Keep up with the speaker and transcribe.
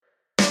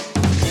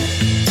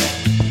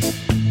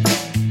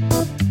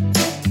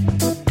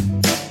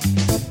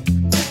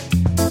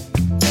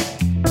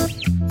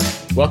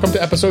Welcome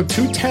to episode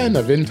 210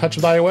 of In Touch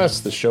with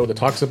iOS, the show that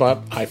talks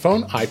about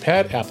iPhone,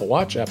 iPad, Apple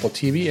Watch, Apple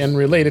TV, and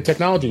related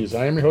technologies.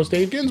 I am your host,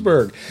 Dave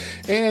Ginsburg.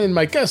 And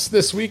my guest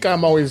this week,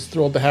 I'm always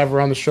thrilled to have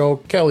her on the show,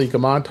 Kelly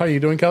Guimond. How are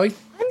you doing, Kelly?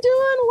 I'm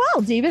doing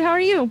well, David. How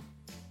are you?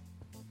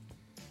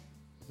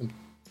 I'm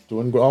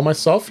doing well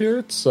myself here.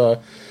 It's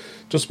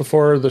just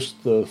before the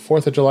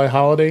 4th of July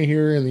holiday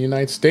here in the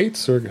United States.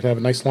 So we're going to have a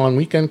nice long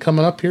weekend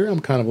coming up here. I'm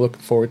kind of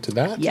looking forward to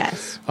that.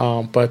 Yes.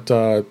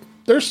 But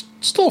there's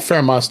still a fair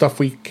amount of stuff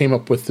we came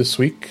up with this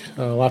week.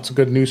 Lots of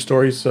good news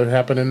stories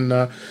happening.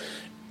 The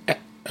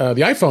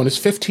iPhone is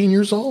 15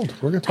 years old.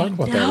 We're going to talk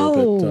about that a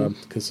little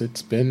bit because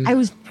it's been. I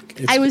was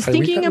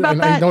thinking about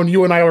that. I know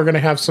you and I are going to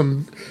have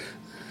some.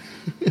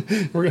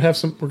 We're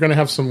gonna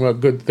have some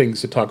good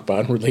things to talk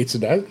about and relate to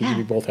that. Yeah.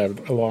 We both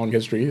have a long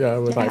history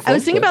with iPhone. I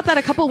was thinking about that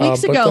a couple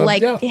weeks ago.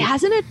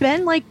 Hasn't it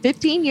been like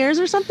 15 years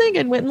or something?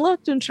 And went and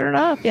looked, and sure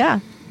enough, yeah.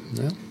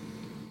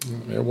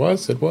 It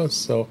was.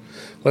 So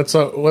let's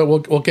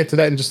we'll get to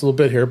that in just a little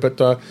bit here. But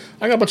I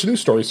got a bunch of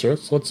news stories here.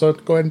 So let's go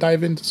ahead and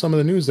dive into some of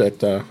the news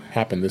that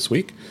happened this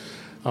week.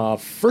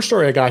 First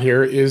story I got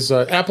here is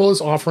Apple is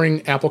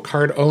offering Apple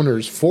Card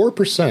owners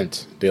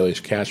 4% daily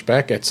cash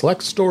back at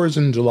select stores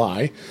in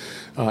July.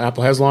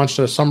 Apple has launched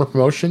a summer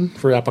promotion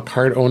for Apple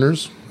Card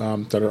owners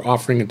that are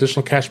offering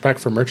additional cash back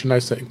for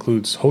merchandise that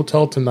includes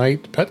Hotel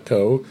Tonight,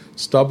 Petco,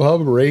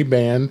 StubHub,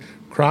 Ray-Ban,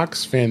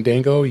 Crocs,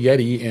 Fandango,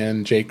 Yeti,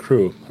 and J.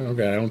 Crew.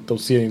 Okay, I don't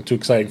see anything too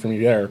exciting for me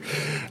there.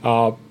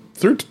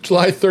 Through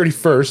July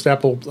 31st,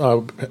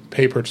 Apple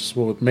Pay purchase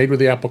made with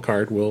the Apple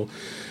Card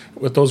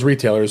with those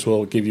retailers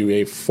will give you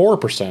a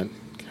 4%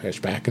 cash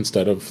back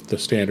instead of the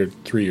standard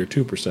 3 or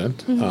 2%.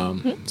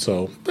 Mm-hmm.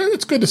 So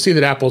it's good to see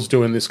that Apple's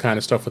doing this kind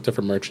of stuff with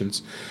different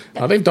merchants.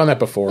 They've done that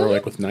before,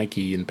 like with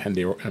Nike and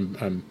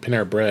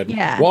Panera Bread.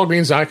 Yeah.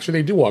 Walgreens, actually,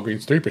 they do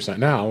Walgreens 3%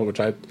 now, which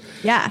I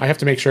have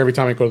to make sure every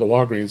time I go to the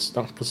Walgreens,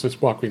 because this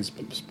Walgreens,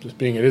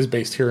 being it is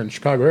based here in the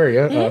Chicago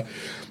area,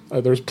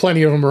 there's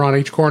plenty of them around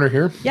each corner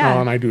here. Yeah.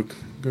 And I do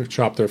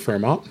shop there a fair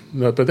amount.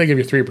 But they give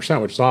you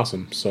 3%, which is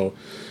awesome. So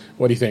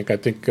what do you think? I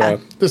think I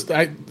think one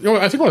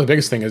of the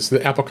biggest things is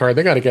the Apple Card.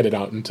 They got to get it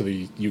out into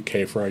the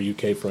UK for our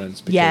UK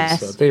friends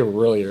because they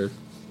really are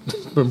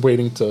been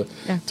waiting to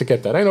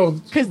get that. I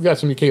know we've got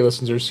some UK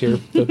listeners here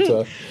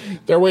that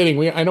they're waiting.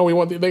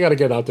 They got to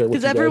get out there with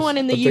because everyone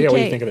in the UK. What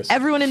do you think of this?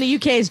 Everyone in the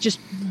UK is just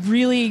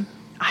really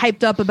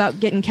hyped up about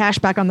getting cash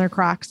back on their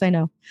Crocs. I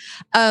know.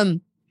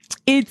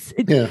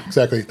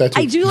 Exactly. That's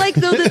I do like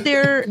though that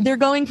they're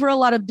going for a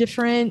lot of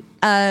different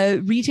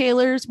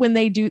retailers when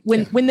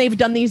they've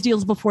done these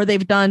deals before.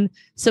 They've done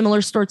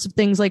similar sorts of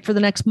things like for the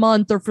next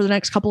month or for the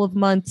next couple of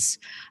months.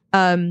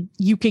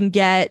 You can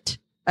get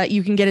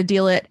a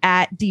deal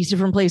at these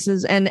different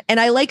places, and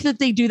I like that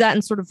they do that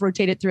and sort of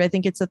rotate it through. I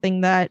think it's a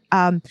thing that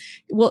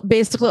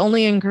basically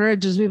only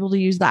encourages people to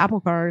use the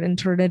Apple Card and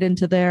turn it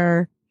into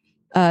their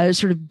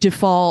sort of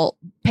default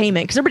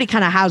payment, because everybody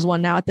kind of has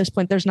one now at this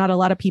point. There's not a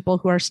lot of people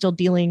who are still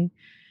dealing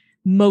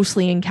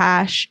mostly in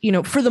cash,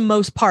 for the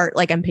most part.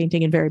 Like, I'm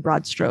painting in very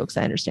broad strokes,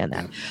 I understand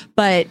that,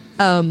 but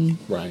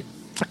right.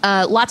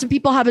 Lots of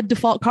people have a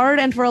default card,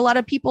 and for a lot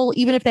of people,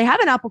 even if they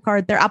have an Apple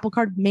Card, their Apple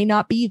Card may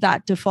not be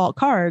that default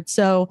card.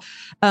 So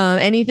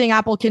anything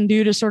Apple can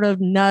do to sort of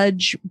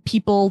nudge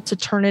people to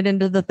turn it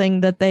into the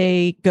thing that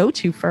they go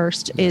to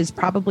first is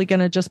probably going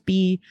to just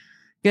be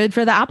good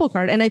for the Apple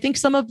Card. And I think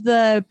some of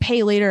the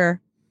pay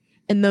later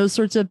and those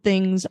sorts of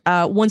things,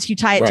 once you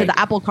tie it to the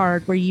Apple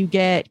Card, where you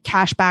get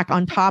cash back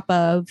on top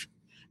of,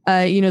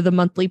 the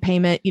monthly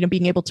payment,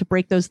 being able to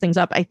break those things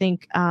up. I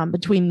think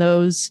between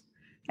those,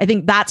 I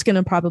think that's going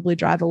to probably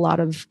drive a lot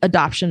of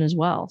adoption as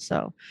well.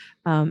 So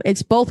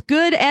it's both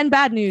good and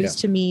bad news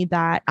to me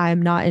that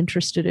I'm not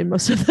interested in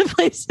most of the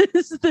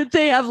places that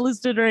they have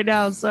listed right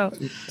now. So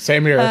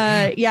same here.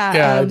 I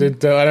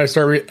did.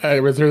 And I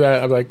read through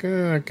that. I'm like,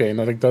 okay,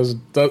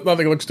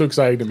 nothing looks too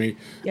exciting to me.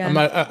 Yeah. I'm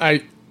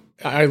not.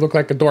 I look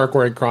like a dork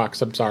wearing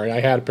Crocs. I'm sorry.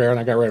 I had a pair and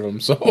I got rid of them.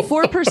 So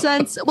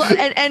 4%. Well,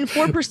 and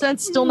 4%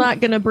 still not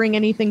going to bring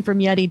anything from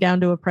Yeti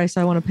down to a price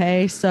I want to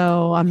pay.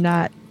 So I'm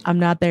not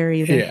there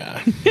either.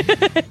 Yeah.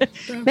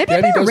 Maybe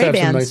Yeti does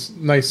Ray-Bans. have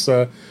some nice.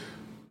 Well,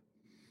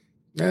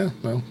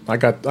 I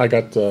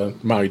got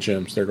Maui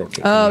Jims. They're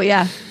okay. Oh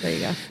yeah, there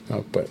you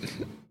go.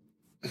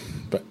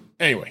 But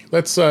anyway,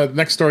 let's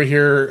next story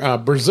here.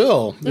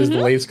 Brazil is the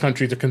latest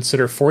country to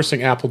consider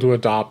forcing Apple to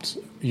adopt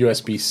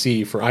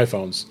USB-C for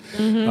iPhones.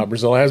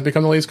 Brazil has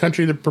become the latest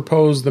country to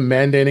propose the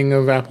mandating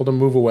of Apple to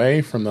move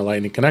away from the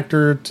Lightning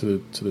connector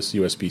to this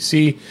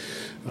USB-C.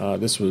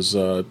 This was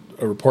a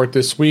report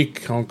this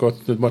week. I won't go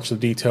through much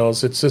of the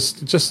details. It's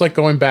just like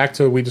going back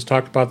to, we just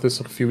talked about this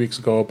a few weeks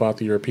ago about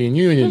the European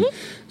Union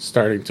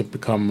starting to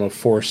become a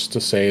force to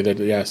say that,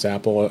 yes,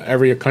 Apple,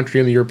 every country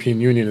in the European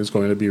Union is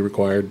going to be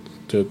required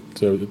to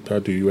do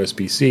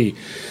USB-C.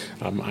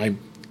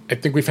 I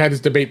think we've had this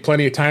debate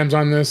plenty of times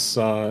on this.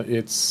 I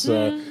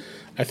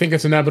think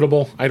it's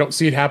inevitable. I don't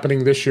see it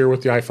happening this year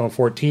with the iPhone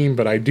 14,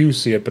 but I do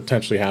see it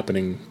potentially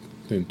happening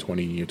in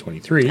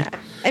 2023.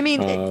 I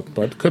mean,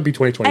 but it could be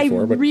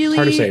 2024. But it's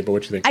hard to say. But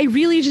what you think? I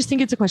really just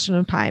think it's a question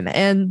of time,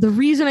 and the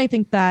reason I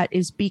think that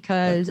is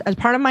because as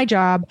part of my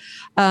job,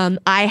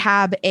 I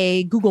have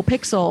a Google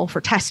Pixel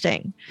for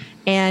testing,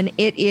 and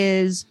it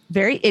is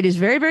very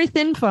very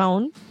thin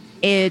phone.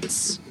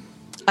 It's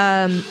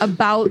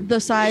about the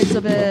size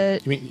of a.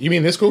 You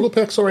mean this Google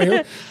Pixel right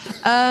here?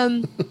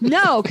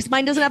 No, because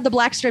mine doesn't have the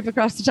black stripe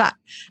across the top.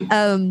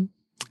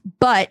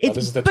 But it's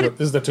this is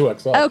the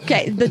 2XL.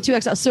 Okay, the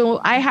 2XL.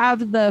 So I have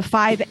the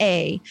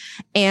 5A,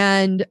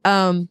 and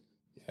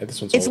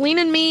this one's it's old. lean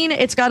and mean.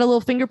 It's got a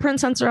little fingerprint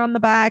sensor on the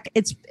back.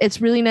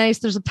 It's really nice.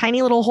 There's a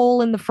tiny little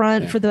hole in the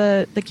front for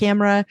the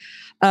camera.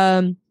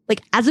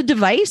 Like as a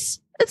device,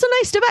 it's a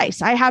nice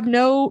device. I have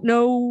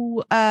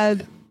no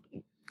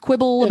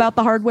quibble about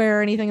the hardware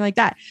or anything like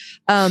that.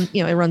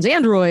 It runs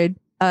Android,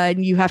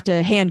 and you have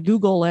to hand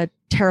Google a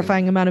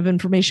terrifying amount of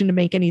information to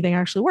make anything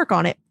actually work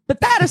on it.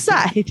 But that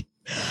aside,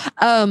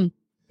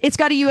 it's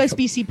got a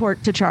USB-C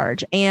port to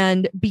charge.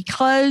 And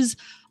because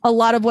a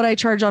lot of what I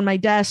charge on my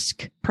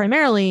desk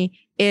primarily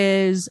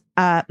is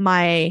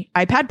my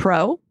iPad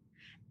Pro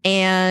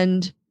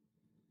and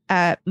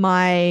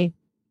my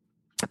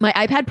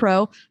iPad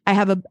Pro, I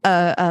have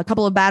a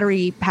couple of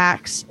battery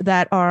packs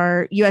that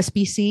are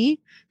USB-C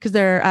because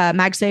they're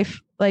MagSafe.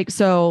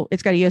 So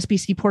it's got a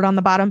USB-C port on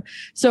the bottom.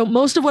 So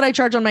most of what I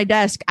charge on my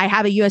desk, I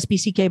have a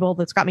USB-C cable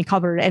that's got me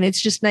covered. And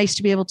it's just nice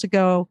to be able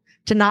to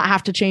not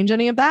have to change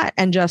any of that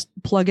and just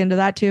plug into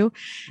that too.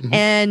 Mm-hmm.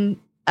 And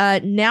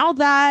now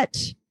that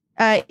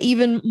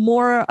even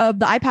more of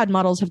the iPad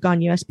models have gone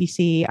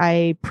USB-C,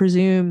 I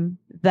presume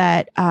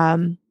that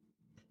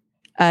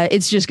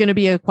it's just going to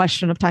be a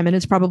question of time. And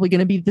it's probably going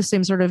to be the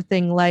same sort of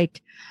thing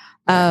like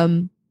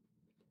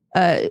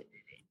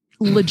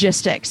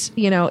logistics.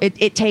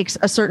 It takes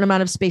a certain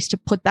amount of space to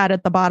put that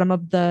at the bottom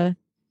of the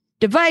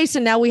device.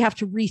 And now we have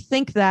to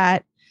rethink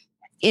that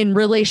in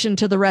relation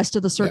to the rest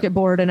of the circuit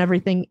board and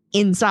everything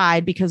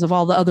inside because of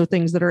all the other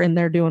things that are in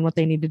there doing what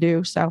they need to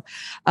do. So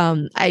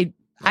I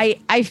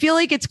feel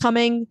like it's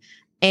coming,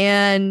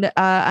 and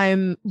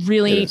I'm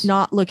really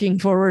not looking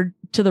forward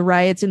to the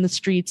riots in the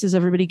streets as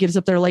everybody gives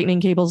up their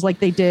lightning cables like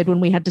they did when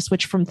we had to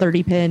switch from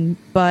 30 pin.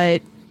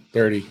 But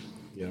 30.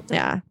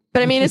 Yeah.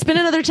 But I mean, it's been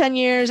another 10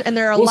 years, and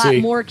there are a lot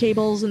more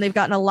cables, and they've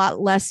gotten a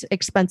lot less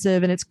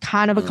expensive, and it's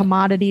kind of a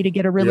commodity to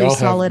get a really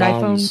solid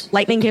iPhone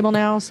lightning cable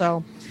now.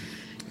 So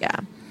yeah,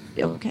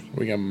 be okay.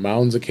 We got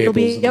mounds of cables.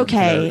 It'll be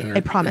okay. In our,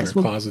 I promise.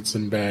 Closets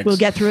and bags. We'll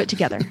get through it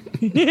together.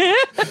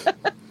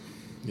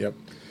 Yep.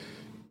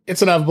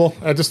 It's inevitable.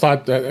 I just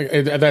thought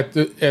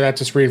that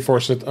just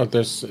reinforced it.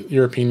 There's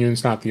European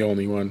Union's not the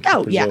only one.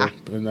 Oh yeah,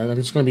 and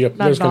there's going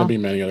to be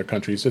many other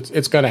countries.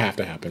 It's going to have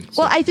to happen.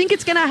 So. Well, I think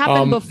it's going to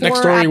happen before next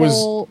story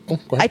Apple.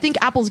 I think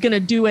Apple's going to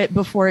do it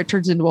before it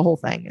turns into a whole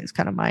thing. Is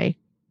kind of my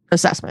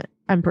assessment.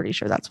 I'm pretty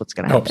sure that's what's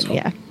going to happen. So.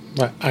 Yeah,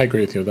 I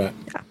agree with you with that.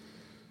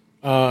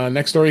 Yeah.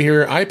 Next story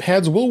here: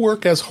 iPads will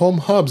work as home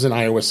hubs in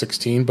iOS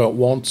 16, but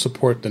won't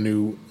support the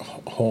new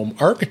home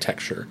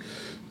architecture.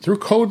 Through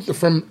code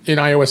from in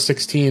iOS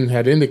 16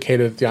 had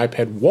indicated that the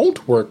iPad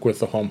won't work with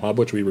the Home Hub,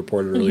 which we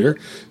reported earlier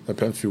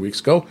a few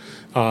weeks ago.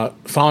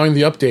 Following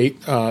the update,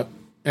 an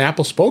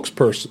Apple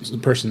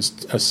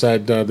spokesperson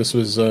said this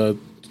was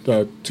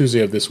Tuesday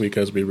of this week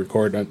as we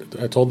record.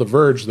 I told The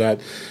Verge that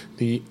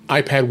the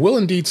iPad will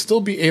indeed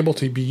still be able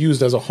to be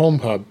used as a home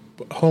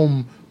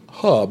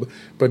hub,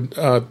 but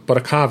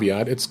a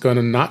caveat: it's going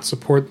to not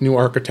support new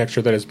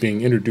architecture that is being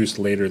introduced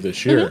later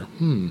this year.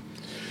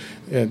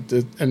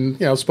 And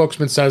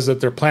spokesman says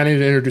that they're planning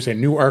to introduce a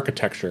new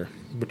architecture,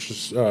 which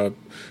is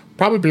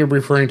probably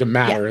referring to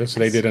Matter. Yeah, so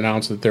they did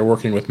announce that they're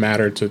working with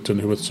Matter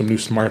with some new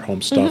smart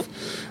home stuff.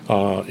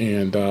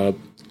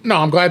 No,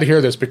 I'm glad to hear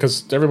this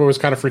because everybody was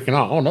kind of freaking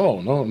out. Oh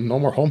no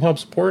more Home Hub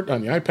support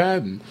on the iPad,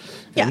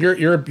 and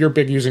you're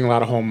big using a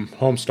lot of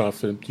home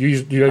stuff. And you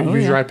use your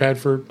iPad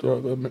for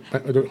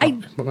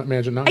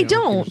managing now. I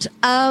don't.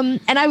 And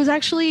I was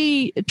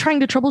actually trying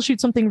to troubleshoot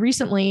something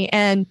recently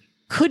and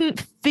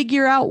couldn't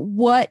figure out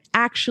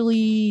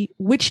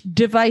which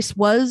device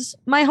was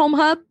my home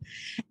hub.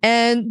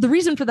 And the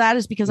reason for that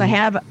is because I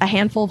have a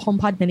handful of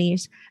HomePod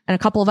minis and a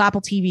couple of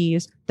Apple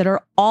TVs that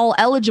are all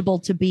eligible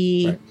to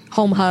be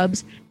home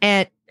hubs.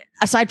 And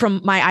aside from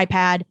my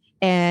iPad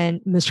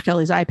and Mr.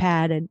 Kelly's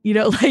iPad, and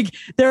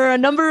there are a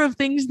number of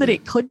things that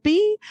it could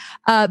be,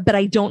 but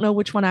I don't know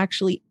which one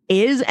actually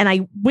is. And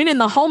I went in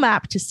the Home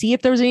app to see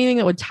if there was anything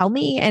that would tell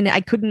me, and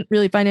I couldn't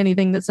really find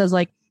anything that says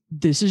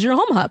this is your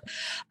home hub.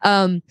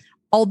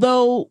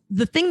 Although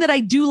the thing that I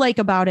do like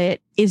about it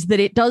is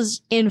that it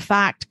does in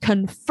fact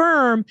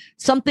confirm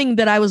something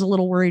that I was a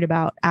little worried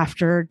about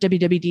after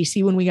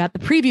WWDC when we got the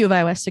preview of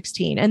iOS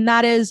 16. And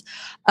that is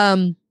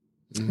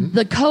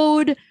the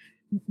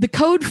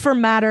code for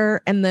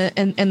Matter and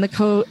the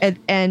code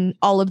and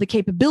all of the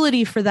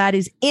capability for that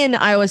is in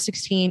iOS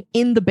 16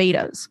 in the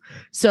betas.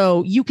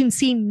 So you can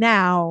see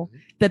now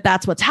that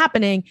that's what's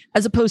happening,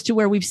 as opposed to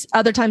where we've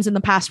other times in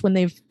the past when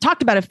they've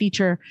talked about a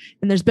feature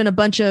and there's been a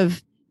bunch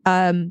of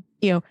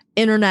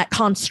internet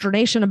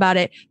consternation about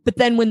it. But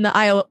then when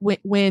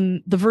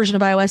when the version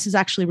of iOS is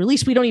actually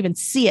released, we don't even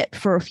see it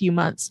for a few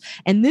months.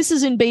 And this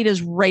is in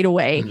betas right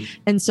away.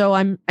 And so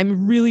I'm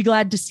really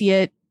glad to see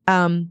it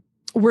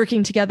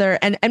working together.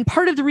 And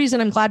part of the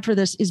reason I'm glad for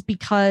this is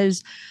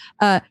because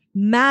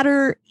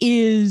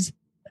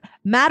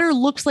Matter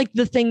looks like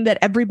the thing that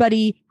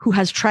everybody who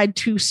has tried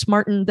to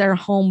smarten their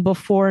home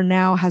before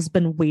now has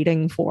been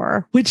waiting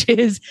for, which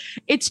is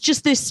it's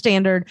just this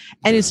standard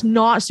and it's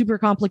not super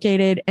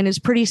complicated and it's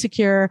pretty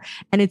secure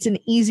and it's an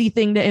easy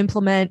thing to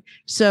implement.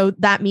 So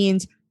that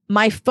means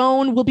my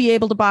phone will be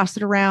able to boss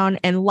it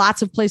around and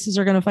lots of places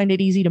are going to find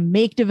it easy to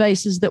make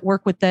devices that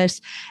work with this.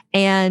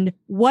 And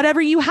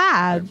whatever you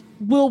have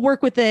will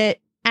work with it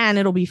and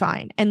it'll be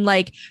fine. And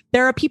like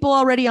there are people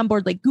already on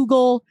board, like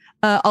Google.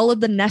 All of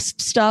the Nest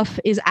stuff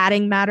is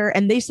adding Matter,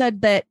 and they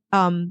said that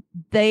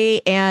they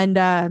and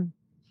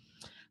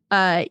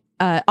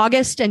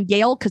August and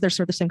Gale, because they're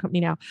sort of the same company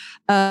now,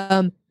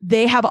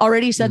 they have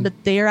already said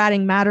that they are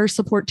adding Matter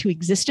support to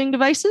existing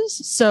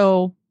devices.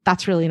 So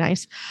that's really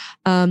nice.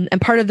 And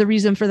part of the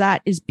reason for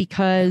that is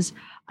because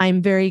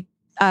I'm very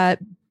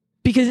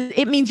because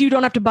it means you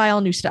don't have to buy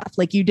all new stuff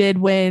like you did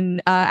when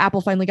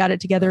Apple finally got it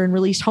together and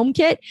released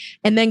HomeKit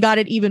and then got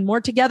it even more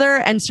together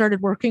and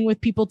started working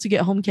with people to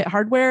get HomeKit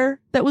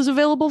hardware that was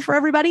available for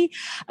everybody.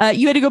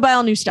 You had to go buy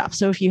all new stuff.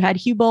 So if you had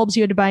Hue bulbs,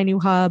 you had to buy a new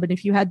hub. And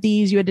if you had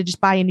these, you had to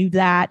just buy a new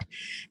that.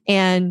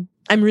 And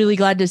I'm really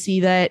glad to see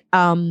that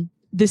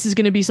this is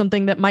going to be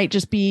something that might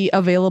just be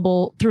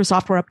available through a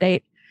software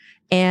update.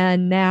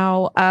 And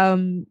now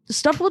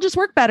stuff will just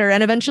work better.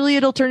 And eventually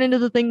it'll turn into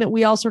the thing that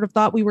we all sort of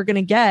thought we were going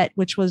to get,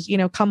 which was,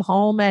 come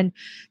home and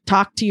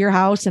talk to your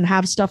house and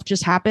have stuff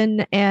just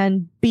happen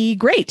and be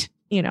great.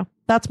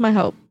 That's my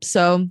hope.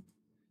 So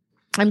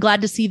I'm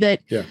glad to see that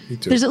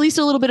there's at least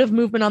a little bit of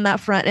movement on that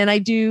front. And I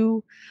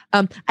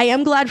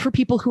am glad for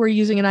people who are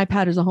using an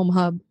iPad as a home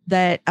hub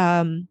that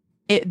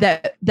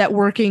that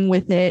working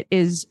with it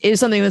is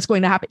something that's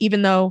going to happen,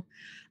 even though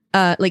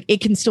like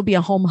it can still be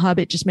a home hub.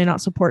 It just may not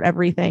support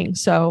everything.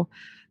 So,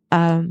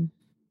 I'm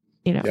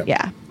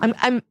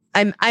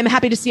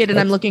happy to see it. And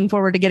I'm looking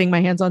forward to getting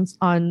my hands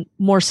on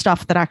more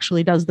stuff that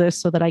actually does this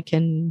so that I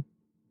can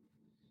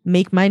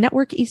make my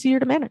network easier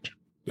to manage.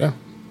 Yeah.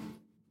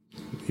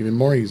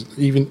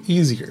 Even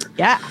easier.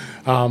 Yeah.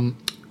 And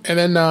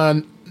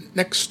then,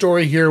 next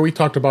story here, we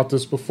talked about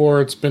this before.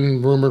 It's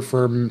been rumored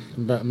for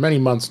many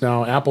months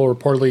now. Apple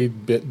reportedly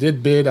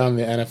did bid on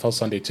the NFL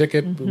Sunday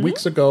Ticket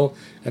weeks ago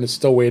and is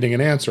still waiting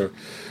an answer.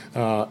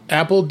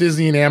 Apple,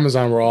 Disney, and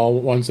Amazon were all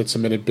ones that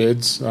submitted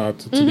bids to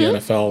the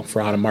NFL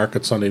for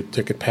out-of-market Sunday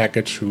Ticket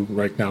package, who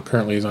right now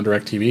currently is on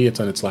DirecTV. It's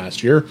in its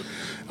last year.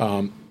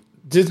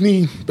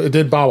 Disney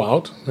did bow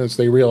out as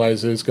they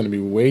realized it's going to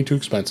be way too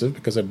expensive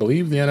because I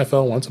believe the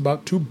NFL wants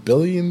about $2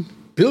 billion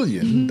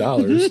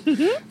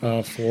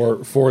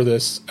for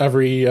this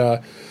every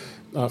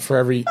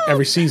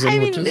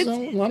season, which is a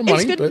lot of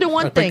money. It's good to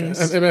want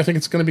things. I think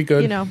it's going to be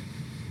good.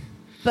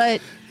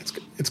 But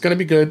it's going to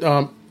be good.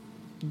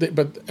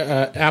 But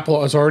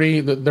Apple has already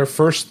their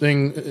first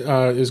thing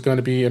is going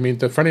to be. I mean,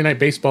 the Friday Night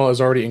Baseball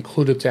is already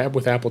included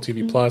with Apple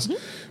TV Plus.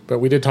 But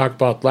we did talk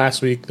about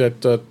last week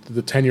that the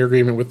 10-year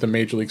agreement with the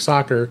Major League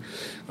Soccer,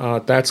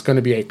 that's going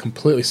to be a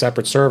completely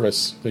separate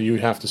service that you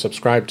have to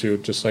subscribe to,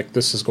 just like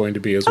this is going to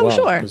be as well.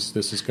 Sure. Because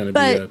this is going to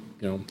be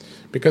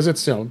because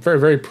it's very,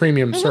 very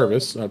premium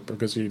service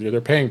because they're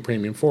paying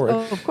premium for it.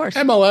 Oh, of course.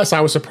 MLS, I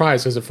was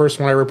surprised because the first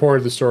when I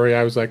reported the story,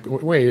 I was like,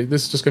 wait,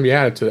 this is just going to be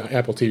added to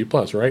Apple TV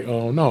Plus, right?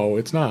 Oh no,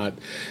 it's not.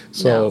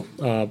 So,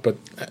 but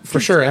for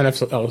sure,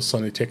 NFL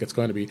Sunday Ticket's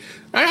going to be.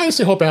 I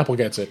honestly hope Apple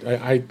gets it.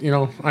 I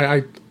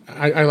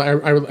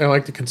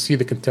like to see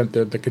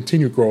the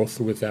continued growth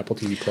with Apple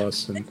TV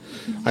Plus, and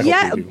I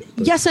hope they do.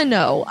 Yes and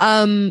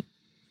no.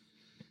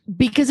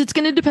 Because it's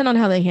going to depend on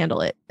how they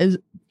handle it.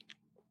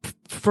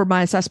 For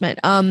my assessment,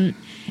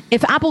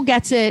 if Apple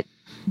gets it,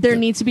 there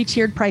needs to be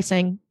tiered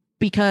pricing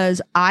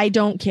because I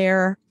don't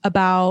care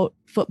about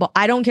football.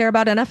 I don't care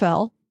about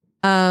NFL.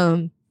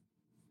 I'm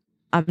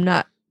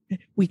not.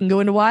 We can go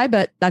into why,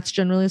 but that's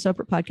generally a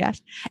separate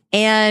podcast.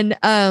 And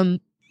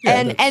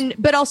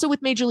but also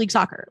with Major League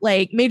Soccer,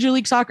 like Major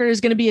League Soccer is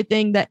going to be a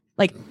thing that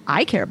like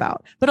I care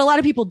about, but a lot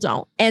of people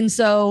don't. And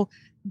so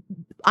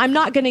I'm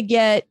not going to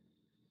get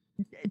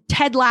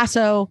Ted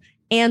Lasso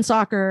and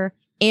soccer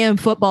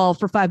and football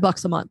for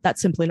 $5 a month. That's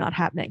simply not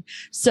happening.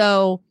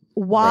 So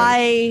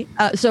why?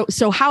 Right.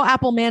 So how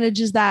Apple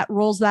manages that,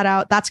 rolls that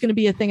out, that's going to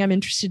be a thing I'm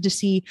interested to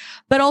see.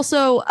 But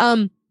also,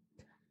 I'm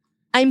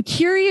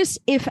curious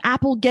if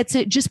Apple gets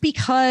it just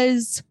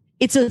because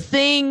it's a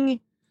thing.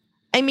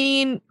 I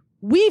mean,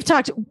 we've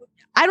talked.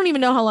 I don't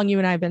even know how long you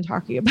and I have been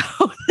talking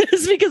about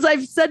this because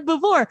I've said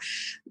before,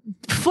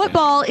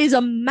 football is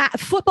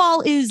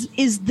football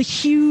is the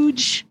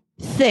huge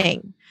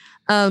thing.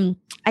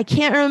 I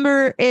can't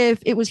remember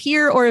if it was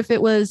here or if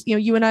it was,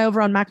 you and I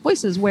over on Mac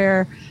Voices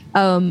where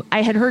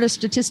I had heard a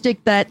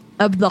statistic that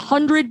of the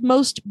 100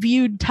 most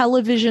viewed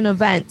television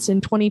events in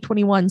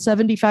 2021,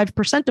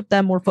 75% of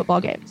them were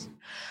football games,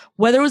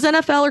 whether it was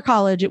NFL or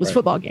college, it was Right.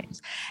 football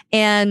games.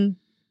 And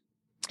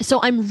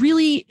so I'm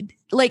really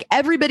like,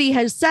 everybody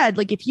has said,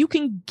 like, if you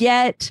can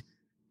get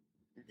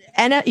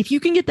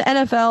the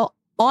NFL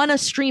on a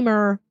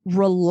streamer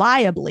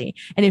reliably,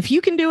 and if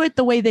you can do it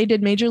the way they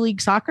did Major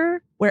League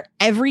Soccer, where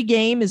every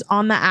game is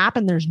on the app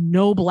and there's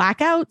no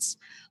blackouts,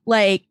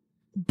 like,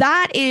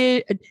 that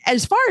is,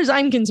 as far as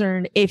I'm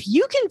concerned, if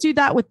you can do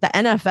that with the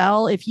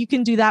NFL, if you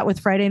can do that with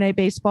Friday Night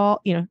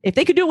Baseball, you know, if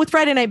they could do it with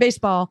Friday Night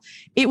Baseball,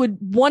 it would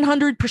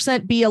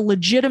 100% be a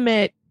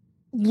legitimate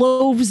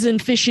loaves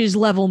and fishes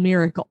level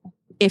miracle,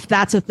 if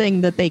that's a thing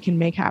that they can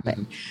make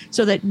happen.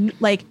 So that,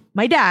 like,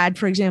 my dad,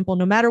 for example,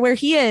 no matter where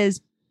he is,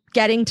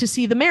 getting to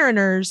see the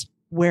Mariners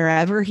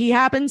wherever he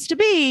happens to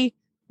be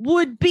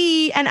would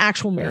be an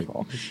actual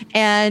miracle.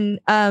 And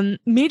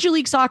Major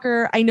League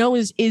Soccer, I know,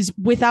 is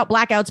without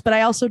blackouts, but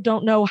I also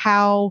don't know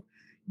how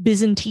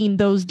Byzantine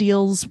those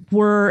deals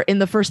were in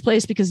the first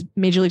place, because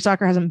Major League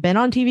Soccer hasn't been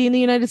on TV in the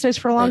United States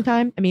for a long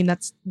time. I mean,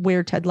 that's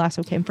where Ted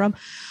Lasso came from.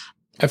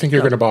 I think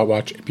you're going to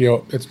watch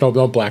HBO. It's no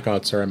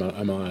blackouts or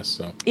MLS.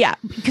 So yeah,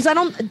 because I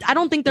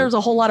don't think there's a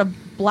whole lot of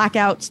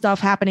blackout stuff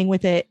happening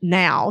with it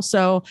now.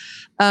 So,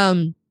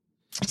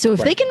 so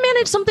if they can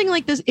manage something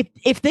like this,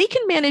 if they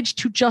can manage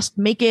to just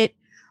make it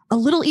a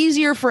little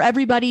easier for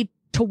everybody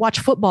to watch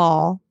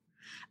football,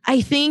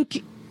 I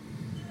think,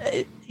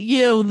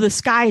 you know, the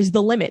sky's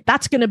the limit.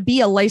 That's going to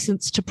be a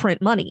license to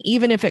print money,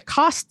 even if it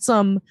costs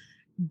them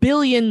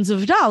billions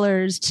of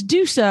dollars to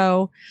do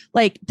so.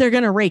 Like, they're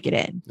going to rake it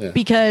in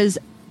because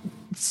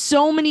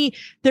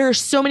there are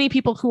so many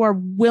people who are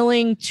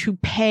willing to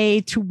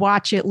pay to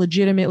watch it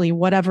legitimately,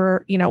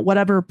 whatever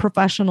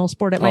professional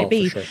sport it might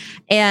be, sure,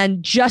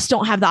 and just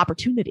don't have the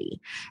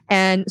opportunity.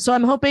 And so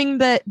I'm hoping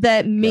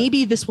that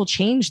maybe this will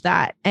change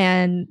that.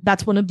 And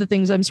that's one of the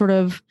things I'm sort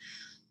of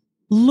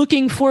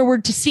looking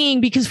forward to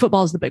seeing, because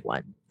football is the big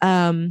one.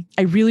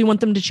 I really want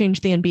them to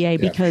change the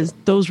NBA because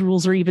those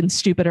rules are even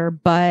stupider,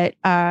 but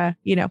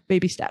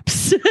baby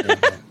steps.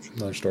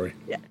 Another story.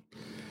 Yeah.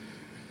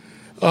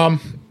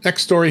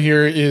 Next story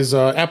here is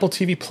Apple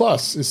TV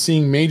Plus is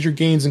seeing major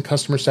gains in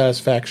customer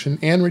satisfaction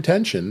and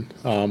retention.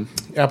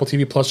 Apple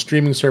TV Plus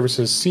streaming service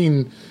has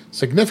seen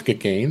significant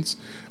gains,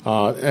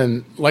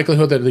 and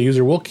likelihood that the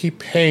user will keep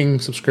paying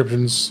for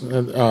subscriptions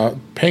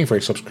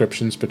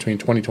between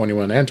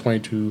 2021 and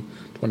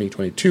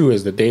 2022,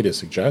 as the data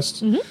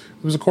suggests. Mm-hmm.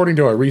 It was according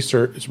to a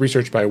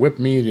research by Whip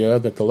Media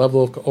that the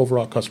level of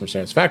overall customer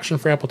satisfaction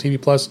for Apple TV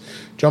Plus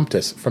jumped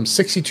from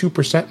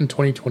 62% in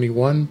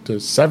 2021 to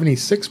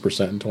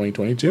 76% in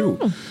 2022.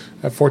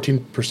 That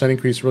 14%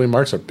 increase really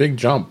marks a big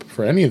jump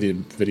for any of the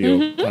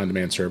video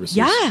on-demand services.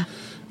 Yeah.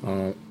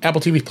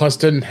 Apple TV Plus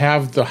didn't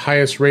have the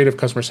highest rate of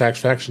customer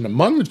satisfaction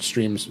among the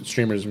streamers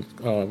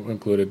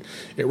included.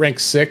 It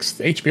ranks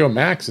 6th. HBO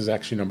Max is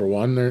actually number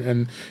 1,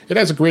 and it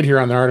has a grid here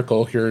on the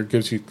article. Here it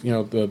gives you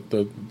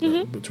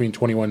the between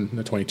 21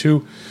 and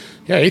 22.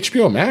 Yeah,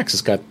 HBO Max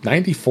has got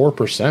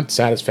 94%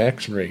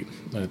 satisfaction rate.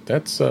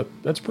 That's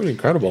pretty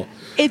incredible.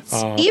 It's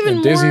even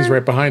more, Disney's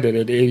right behind it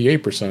at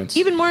 88%.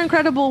 Even more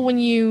incredible when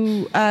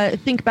you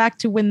think back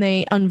to when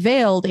they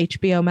unveiled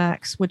HBO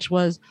Max, which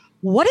was,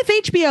 what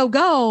if HBO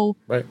Go,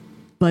 right,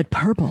 but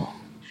purple?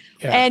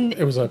 Yeah, and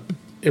it was a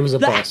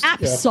bust. The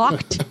app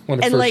sucked, when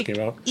it and first came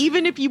out.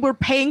 Even if you were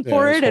paying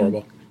for it,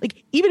 and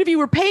even if you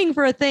were paying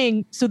for a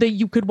thing so that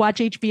you could watch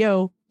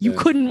HBO, you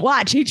couldn't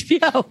watch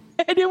HBO,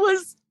 and it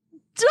was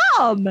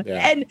dumb. Yeah.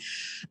 And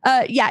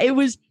it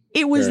was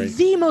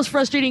the most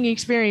frustrating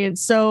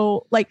experience.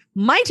 So, like,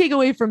 my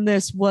takeaway from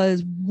this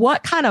was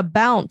what kind of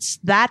bounce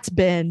that's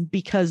been,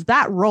 because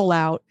that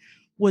rollout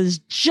was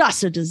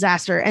just a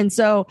disaster. And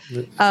so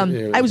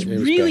I was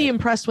really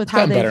impressed with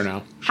how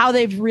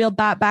they've reeled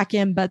that back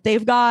in. But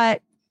they've got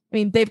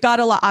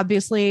a lot,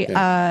 obviously.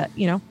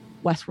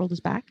 Westworld is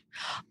back.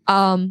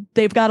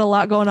 They've got a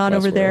lot going on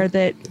over there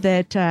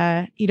that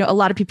a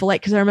lot of people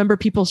like, because I remember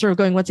people sort of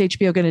going, what's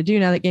HBO going to do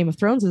now that Game of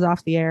Thrones is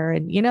off the air?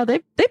 And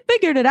they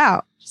figured it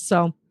out.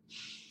 So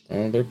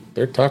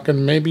they're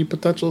talking maybe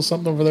potential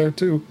something over there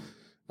too.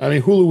 I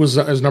mean,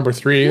 Hulu is number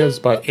 3. It's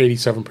about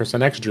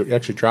 87%.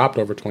 Actually dropped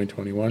over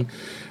 2021.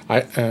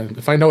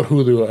 If I note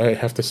Hulu, I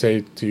have to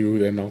say to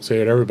you, and I'll say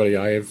it to everybody,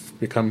 I have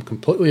become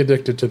completely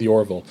addicted to the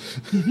Orville.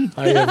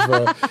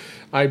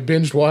 I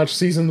binged watched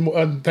season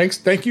 1.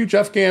 Thank you,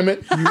 Jeff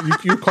Gamet.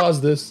 You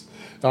caused this.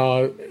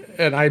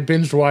 And I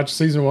binged watched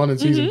season 1 and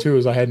season 2,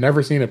 as I had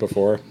never seen it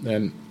before,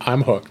 and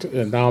I'm hooked.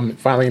 And now I'm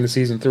finally into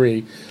season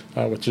 3,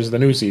 which is the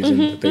new season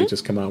that they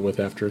just come out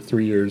with after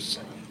 3 or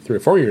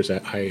 4 years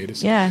at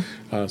hiatus. Yeah.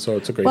 So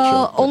it's a great show.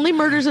 Well, Only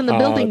Murders in the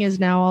Building is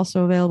now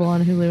also available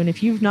on Hulu. And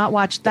if you've not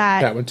watched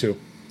that one too,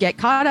 get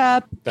caught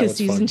up, because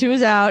season 2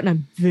 is out, and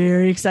I'm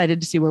very excited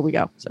to see where we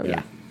go. So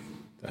yeah.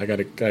 I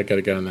gotta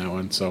get on that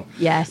one. So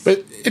yes.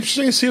 But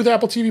interesting to see with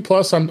Apple TV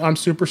Plus. I'm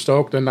super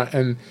stoked,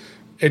 and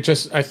it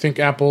just, I think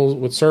Apple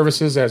with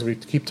services, as we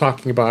keep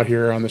talking about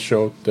here on the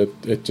show,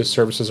 that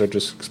services are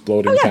just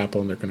exploding with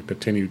Apple, and they're going to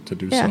continue to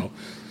do so.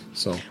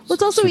 So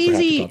it's also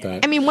easy.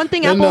 I mean, one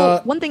thing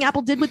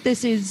Apple did with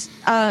this is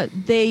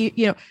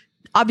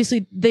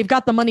obviously they've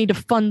got the money to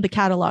fund the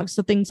catalog.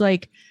 So things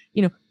like,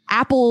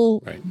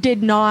 Apple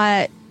did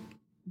not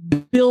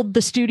build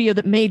the studio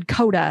that made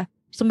Coda.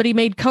 Somebody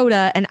made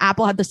Coda and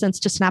Apple had the sense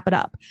to snap it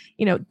up.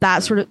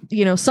 That sort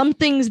of, some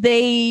things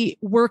they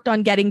worked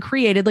on getting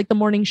created, like the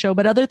morning show,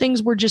 but other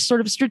things were just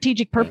sort of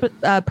strategic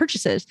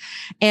purchases.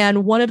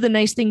 And one of the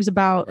nice things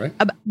about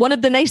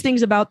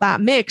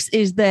that mix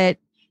is that,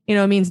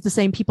 it means the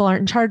same people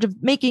aren't in charge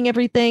of making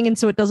everything. And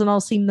so it doesn't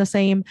all seem the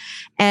same.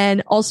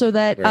 And also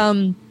that,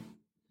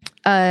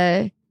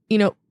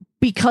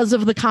 because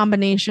of the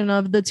combination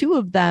of the two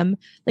of them,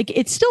 like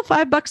it's still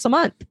 $5 a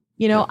month.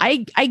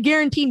 I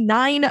guarantee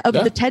 9 of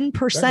the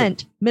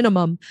 10%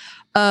 minimum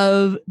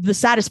of the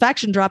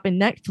satisfaction drop in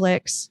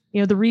Netflix.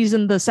 The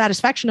reason the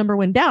satisfaction number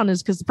went down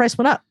is because the price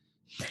went up.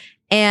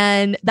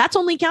 And that's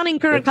only counting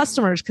current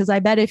customers, because I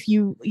bet if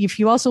you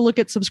also look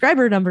at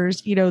subscriber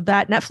numbers,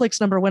 that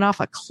Netflix number went off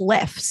a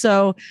cliff.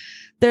 So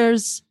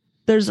there's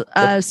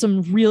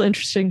some real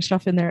interesting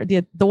stuff in there.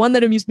 The one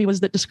that amused me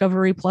was that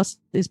Discovery Plus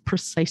is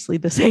precisely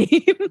the same.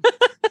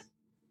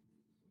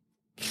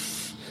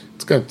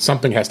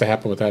 Something has to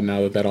happen with that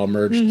now that all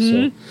merged.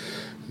 So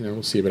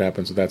we'll see what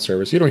happens with that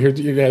service. You don't hear,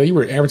 you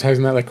were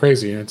advertising that like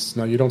crazy.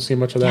 You don't see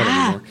much of that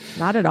anymore.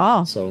 Not at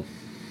all. So,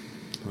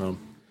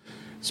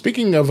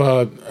 speaking of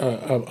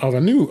a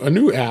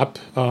new app,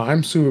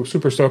 I'm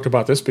super stoked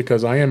about this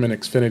because I am an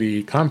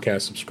Xfinity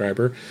Comcast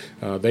subscriber.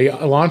 They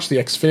launched the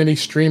Xfinity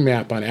Stream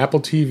app on Apple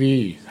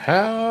TV.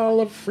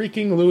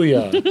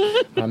 Hallelujah!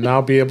 I'll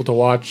now be able to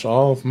watch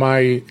all of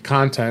my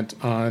content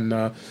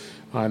on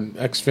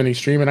Xfinity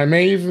Stream, and I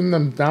may even,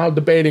 I'm now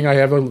debating, I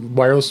have a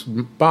wireless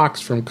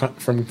box from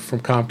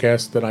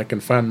Comcast that I can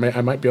find. I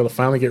might be able to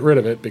finally get rid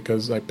of it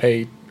because I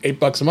pay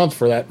 $8 a month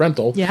for that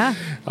rental. Yeah.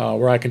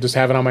 Where I can just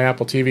have it on my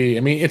Apple TV. I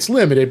mean, it's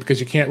limited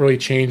because you can't really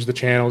change the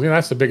channels.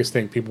 That's the biggest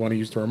thing. People want to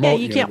use the remote.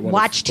 Yeah, you can't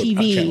watch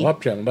TV channel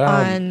up, channel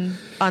down.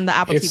 on the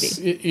Apple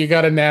TV. You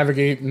got to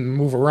navigate and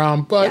move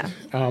around, but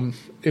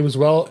it was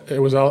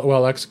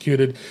well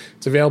executed.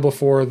 It's available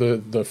for the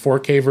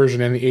 4K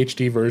version and the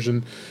HD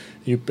version.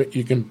 You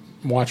can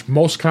watch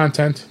most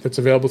content that's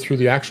available through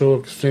the actual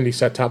Xfinity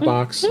set-top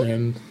box,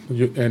 and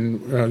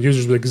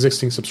users with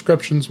existing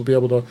subscriptions will be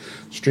able to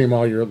stream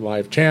all your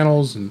live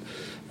channels. And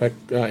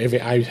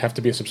if I have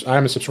to be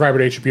I'm a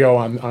subscriber to HBO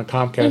on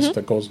Comcast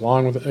that goes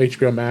along with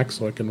HBO Max,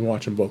 so I can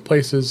watch in both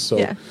places. So,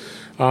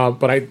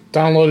 but I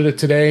downloaded it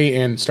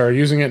today and started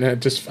using it,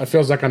 and it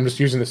feels like I'm just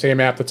using the same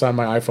app that's on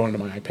my iPhone and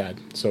my iPad.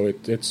 So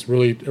it's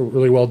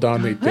really well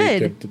done. They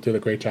did a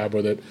great job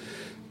with it.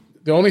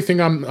 The only thing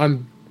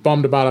I'm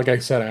bummed about, like I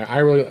said, I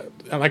really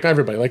like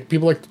everybody. Like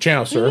people like to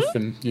channel surf,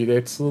 and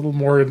it's a little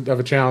more of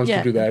a challenge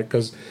to do that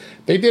because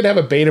they did have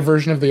a beta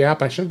version of the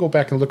app. I should go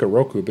back and look at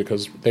Roku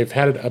because they've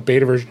had a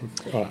beta version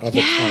of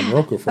it on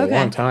Roku for a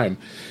long time,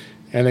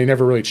 and they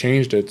never really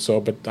changed it.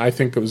 So, but I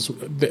think it was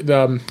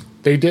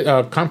they did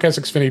Comcast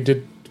Xfinity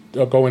did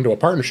go into a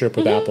partnership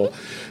with Apple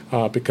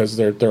because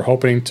they're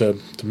hoping to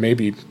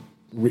maybe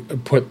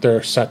put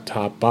their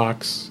set-top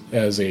box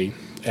as a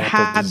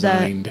Apple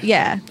designed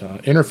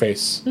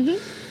interface.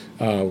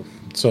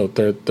 So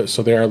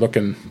they are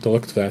looking to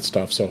look to that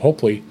stuff. So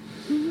hopefully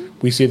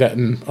we see that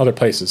in other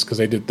places because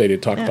they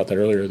did talk about that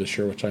earlier this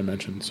year, which I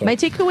mentioned. So my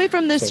takeaway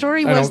from this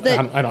story was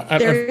that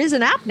there is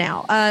an app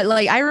now.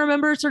 Like I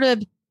remember sort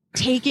of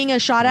taking a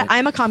shot at.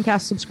 I'm a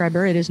Comcast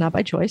subscriber. It is not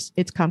by choice.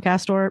 It's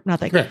Comcast or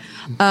nothing.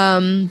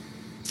 And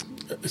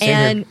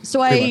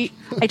so I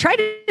tried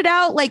it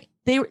out. Like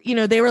they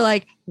were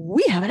like,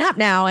 we have an app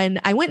now, and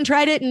I went and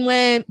tried it and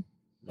went.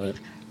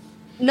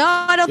 No,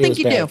 I don't think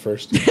you do.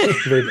 First.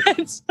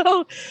 And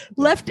so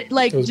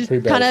just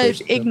kind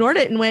of ignored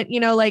it and went,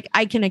 like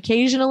I can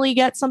occasionally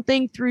get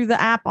something through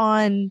the app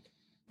on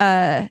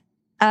my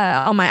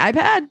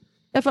iPad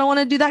if I want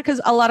to do that.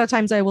 Cause a lot of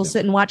times I will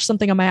sit and watch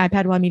something on my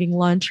iPad while I'm eating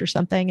lunch or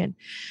something.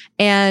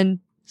 And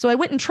so I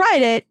went and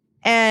tried it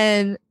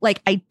and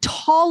like, I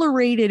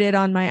tolerated it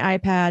on my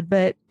iPad,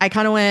 but I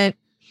kind of went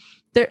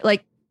there,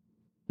 like,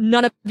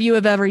 none of you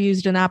have ever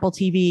used an Apple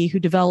TV who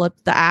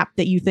developed the app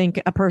that you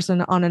think a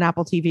person on an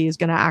Apple TV is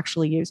going to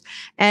actually use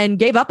and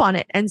gave up on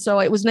it. And so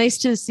it was nice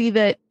to see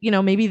that,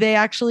 maybe they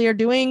actually are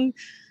doing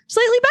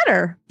slightly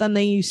better than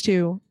they used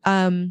to.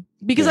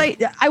 Because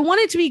I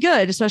want it to be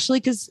good, especially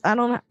because I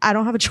don't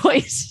have a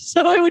choice.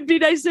 So it would be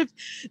nice if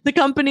the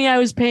company I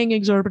was paying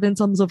exorbitant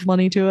sums of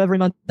money to every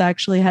month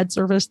actually had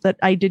service that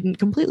I didn't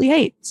completely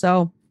hate.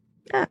 So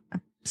yeah.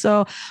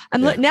 So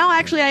now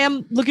actually I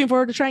am looking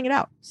forward to trying it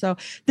out. So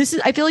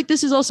I feel like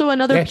this is also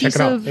another piece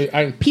of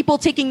people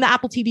taking the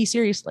Apple TV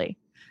seriously.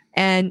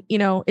 And,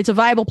 it's a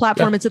viable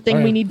platform. It's a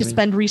thing we need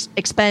to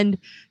expend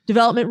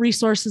development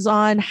resources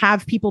on,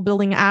 have people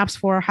building apps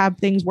for, have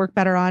things work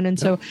better on. And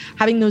so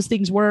having those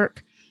things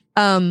work,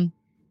 and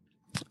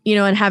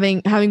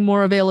having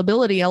more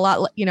availability a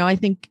lot, I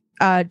think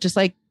just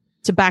like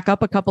to back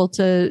up a couple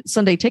to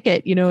Sunday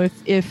Ticket. You know,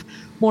 if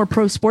more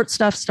pro sports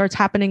stuff starts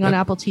happening on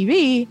Apple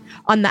TV,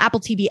 on the Apple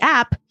TV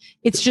app,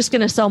 it's just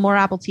going to sell more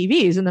Apple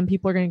TVs. And then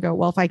people are going to go,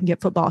 well, if I can get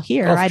football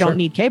here, I don't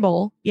need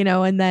cable, you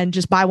know, and then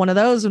just buy one of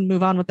those and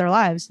move on with their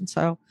lives. And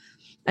so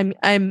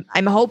I'm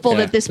hopeful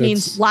that this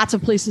means lots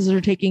of places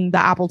are taking the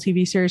Apple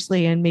TV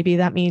seriously. And maybe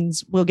that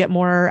means we'll get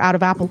more out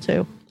of Apple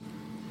too.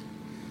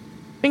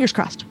 Fingers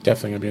crossed.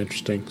 Definitely going to be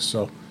interesting.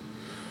 So,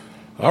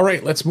 all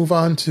right, let's move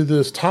on to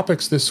the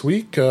topics this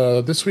week.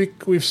 This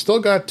week, we've still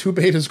got 2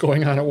 betas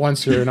going on at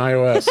once here in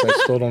iOS.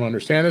 I still don't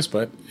understand this,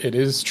 but it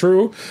is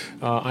true.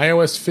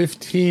 iOS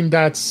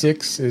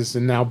 15.6 is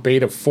now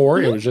beta 4.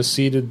 Mm-hmm. It was just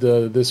seeded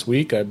this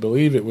week. I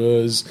believe it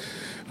was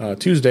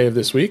Tuesday of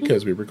this week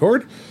as we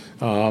record.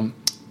 And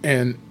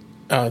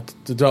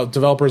the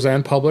developers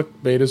and public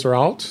betas are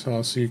out.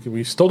 So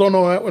we still don't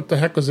know what the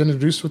heck was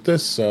introduced with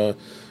this.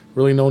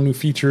 Really no new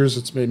features.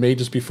 It may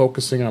just be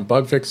focusing on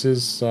bug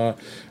fixes.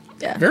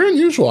 Very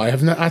unusual. I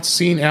have not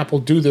seen Apple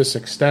do this,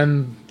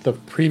 extend the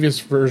previous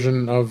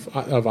version of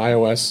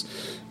iOS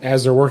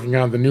as they're working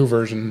on the new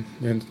version,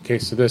 in the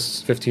case of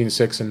this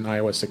 15.6 and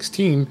iOS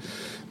 16,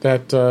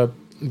 that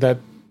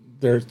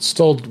they're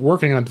still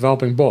working on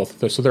developing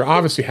both. So there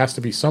obviously has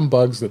to be some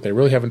bugs that they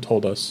really haven't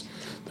told us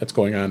that's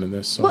going on in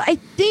this. So. Well, I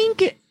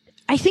think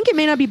it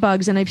may not be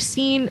bugs, and I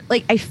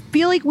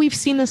feel like we've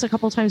seen this a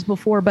couple times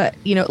before, but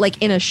you know,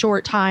 like in a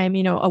short time,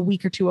 you know, a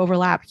week or two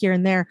overlap here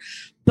and there.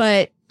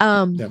 But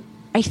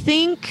I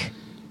think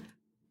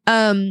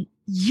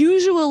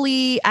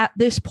usually at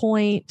this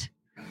point,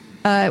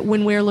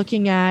 when we're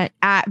looking at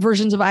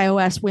versions of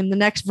iOS, when the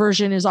next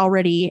version is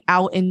already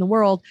out in the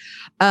world,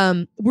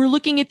 we're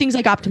looking at things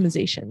like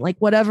optimization, like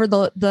whatever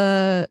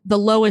the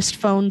lowest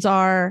phones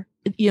are.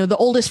 You know, the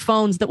oldest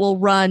phones that will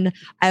run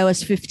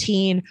iOS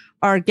 15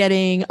 are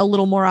getting a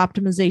little more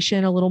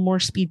optimization, a little more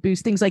speed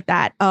boost, things like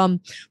that.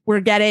 We're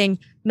getting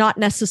not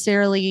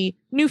necessarily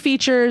new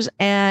features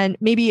and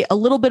maybe a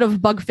little bit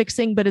of bug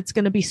fixing, but it's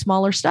going to be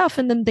smaller stuff.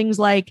 And then things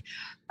like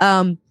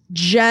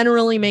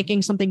generally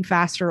making something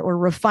faster or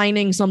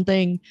refining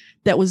something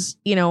that was,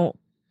 you know,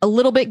 a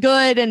little bit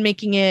good and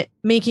making it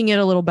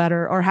a little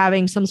better, or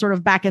having some sort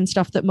of back end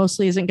stuff that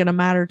mostly isn't going to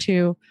matter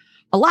to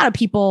a lot of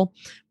people,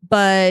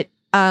 but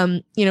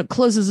you know,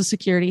 closes a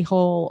security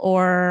hole,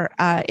 or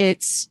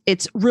it's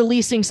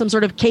releasing some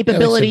sort of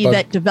capability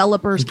that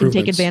developers can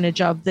take advantage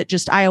of that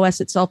just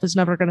iOS itself is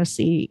never going to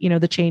see, you know,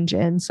 the change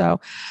in. So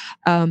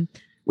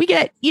we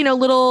get, you know,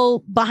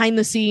 little behind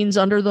the scenes,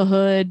 under the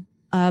hood,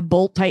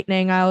 bolt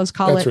tightening, I always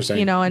call it,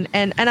 you know,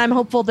 and I'm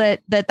hopeful that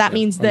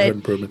means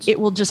that it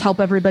will just help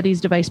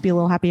everybody's device be a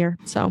little happier.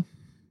 So,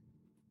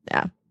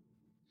 yeah.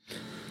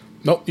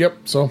 Nope. Yep.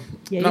 So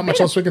not much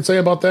else we can say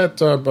about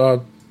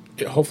that.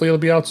 Hopefully it'll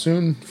be out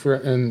soon.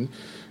 And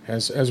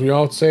as we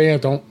all say,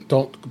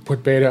 don't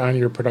put beta on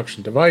your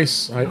production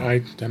device.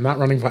 I am not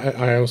running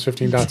iOS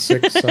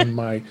 15.6 on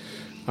my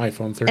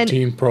iPhone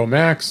 13 Pro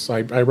Max.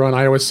 I run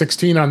iOS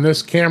 16 on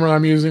this camera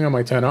I'm using on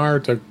my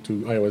 10R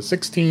to iOS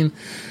 16.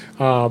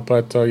 Don't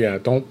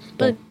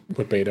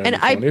put beta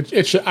on your phone.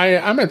 It should.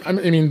 I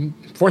mean,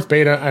 fourth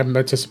beta, I'm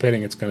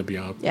anticipating it's going to be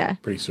out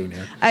pretty soon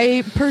here.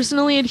 I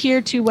personally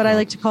adhere to what I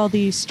like to call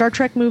the Star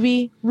Trek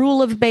movie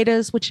rule of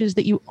betas, which is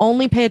that you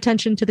only pay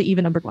attention to the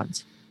even-numbered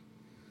ones.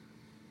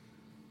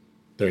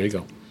 There you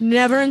go.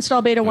 Never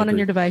install beta 1 on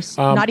your device,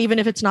 not even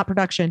if it's not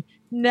production.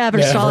 Never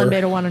install in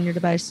beta 1 on your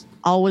device.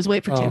 Always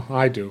wait for 2.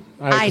 I do.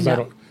 I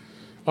know.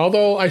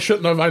 Although I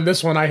shouldn't have on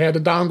this one, I had to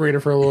downgrade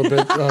it for a little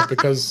bit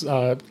because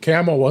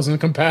Camel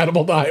wasn't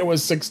compatible to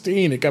iOS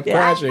 16. It kept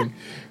crashing.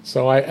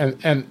 So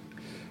and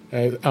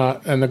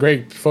the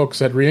great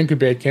folks at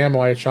Reincubate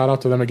Camel, I shout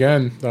out to them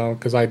again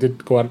because I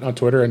did go out on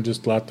Twitter and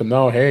just let them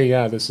know, hey,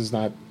 this is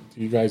not.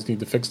 You guys need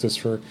to fix this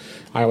for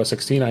iOS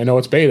 16. I know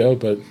it's beta,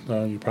 but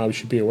you probably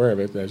should be aware of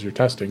it as you're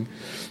testing.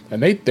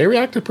 And they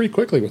reacted pretty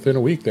quickly. Within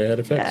a week, they had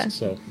it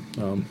fixed. Yeah.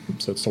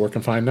 So it's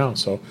working fine now.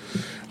 So,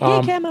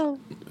 Camel.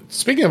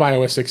 Speaking of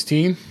iOS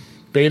 16,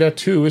 beta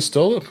 2 is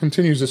still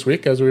continues this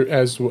week as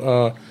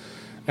the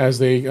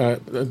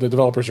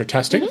developers are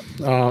testing.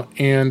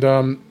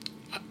 Mm-hmm.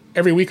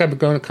 Every week I'm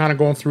going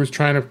through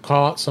trying to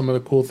call out some of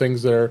the cool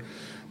things that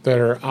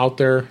are out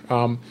there.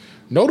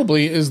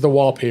 Notably is the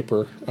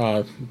wallpaper,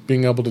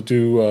 being able to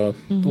do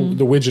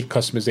the widget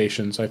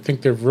customizations. I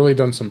think they've really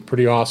done some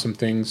pretty awesome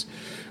things.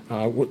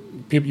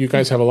 You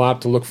guys have a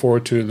lot to look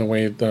forward to in the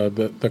way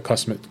the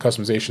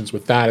customizations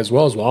with that, as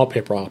well as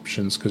wallpaper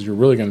options, because you're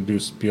really going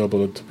to be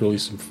able to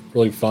release some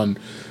really fun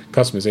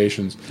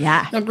customizations.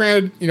 Yeah. Now,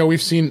 granted,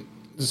 we've seen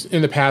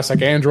in the past,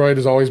 like Android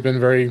has always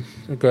been very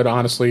good,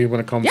 honestly, when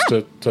it comes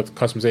to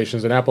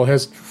customizations, and Apple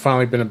has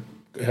finally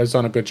has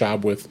done a good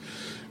job with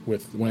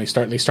when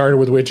they started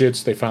with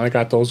widgets. They finally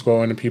got those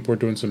going, and people are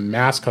doing some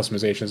mass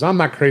customizations. I'm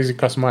not crazy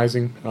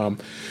customizing,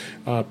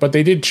 but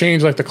they did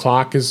change. Like the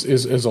clock is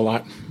a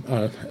lot.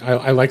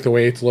 I like the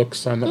way it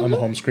looks on the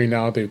home screen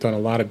now. They've done a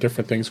lot of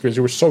different things because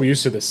you were so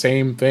used to the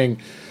same thing.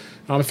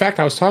 In fact,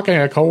 I was talking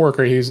to a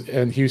coworker. He was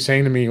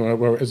saying to me, I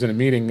was in a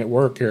meeting at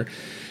work here,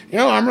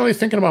 I'm really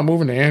thinking about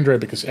moving to Android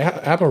because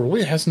Apple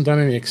really hasn't done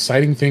any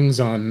exciting things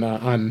on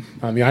the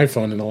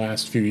iPhone in the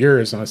last few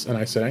years. And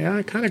I said, yeah,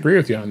 I kind of agree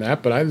with you on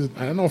that, but I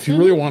don't know if you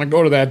really want to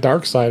go to that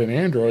dark side in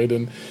Android.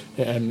 And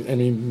I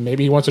mean,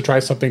 maybe he wants to try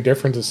something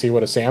different to see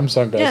what a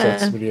Samsung does. Yeah.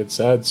 That's what he had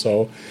said.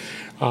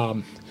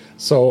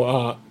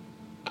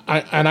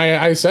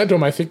 I said to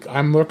him, I think I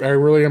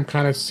really am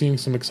kind of seeing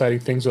some exciting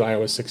things with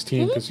iOS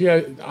 16 because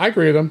I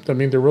agree with him. I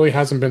mean, there really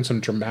hasn't been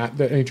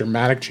any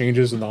dramatic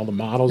changes in all the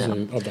models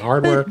of the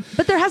hardware.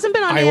 But there hasn't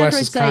been on iOS the Android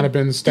has side kind of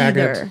been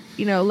stagnant.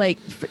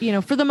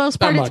 Either. For the most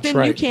part, it's been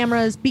new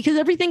cameras because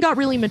everything got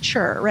really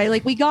mature, right?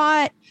 Like we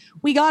got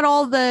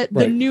all the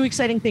new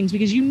exciting things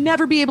because you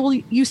never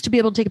used to be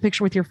able to take a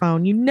picture with your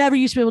phone. You never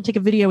used to be able to take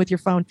a video with your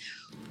phone,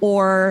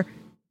 or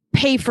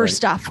pay for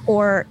stuff,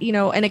 or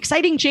an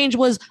exciting change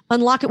was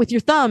unlock it with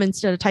your thumb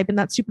instead of typing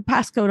that super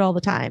passcode all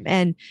the time,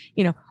 and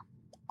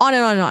on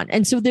and on and on.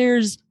 And so there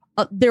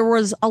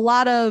was a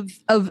lot of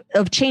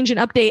change and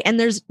update, and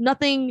there's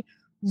nothing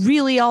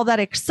really all that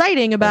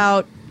exciting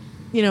about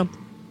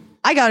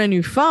I got a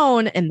new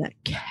phone and the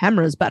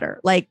camera's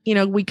better. Like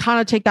we kind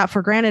of take that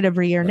for granted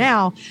every year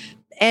now,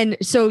 and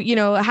so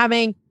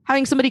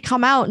having somebody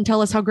come out and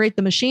tell us how great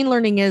the machine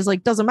learning is,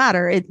 like, doesn't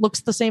matter. It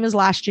looks the same as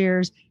last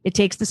year's. It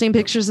takes the same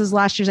pictures as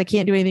last year's. I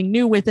can't do anything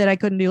new with it I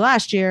couldn't do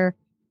last year.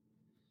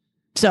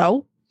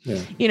 So,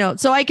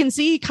 so I can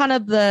see kind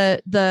of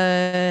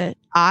the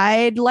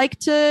I'd like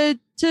to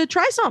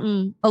try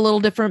something a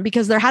little different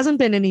because there hasn't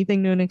been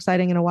anything new and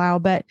exciting in a while.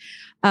 But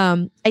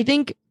I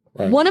think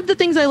one of the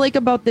things I like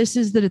about this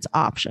is that it's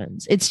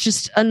options. It's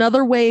just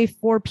another way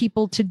for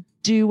people to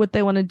do what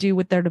they want to do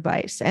with their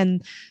device.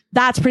 And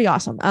that's pretty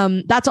awesome.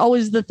 That's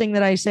always the thing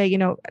that I say,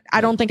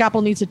 I don't think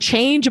Apple needs to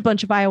change a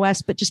bunch of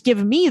iOS, but just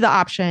give me the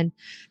option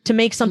to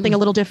make something a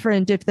little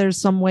different if there's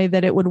some way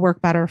that it would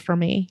work better for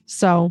me.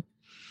 So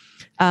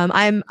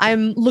I'm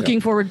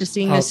looking forward to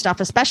seeing this stuff,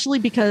 especially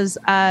because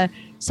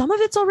some of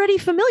it's already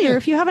familiar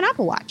if you have an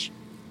Apple Watch.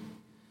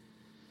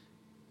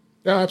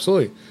 Yeah,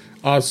 absolutely.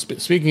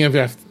 Speaking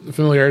of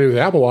familiarity with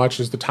Apple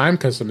Watches, the time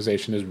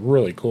customization is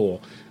really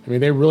cool. I mean,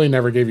 they really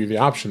never gave you the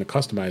option to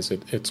customize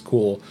it. It's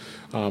cool.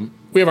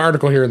 We have an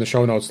article here in the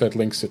show notes that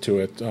links it to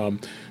it.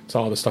 It's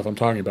all the stuff I'm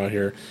talking about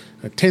here.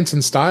 Tints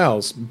and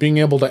styles, being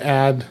able to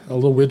add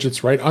little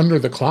widgets right under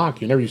the clock.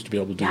 You never used to be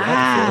able to do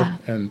that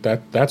before, and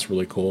that's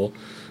really cool.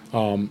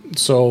 Add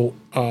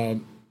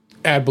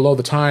below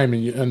the time,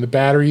 and the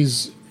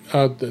batteries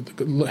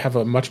have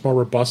a much more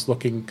robust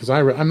looking, because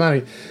I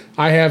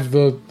have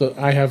the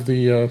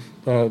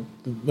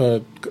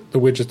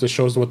widget that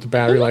shows what the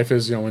battery life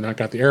is. When I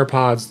got the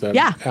AirPods, the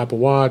Apple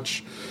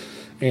Watch,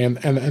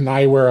 and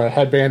I wear a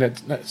headband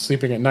at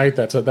sleeping at night.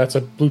 That's a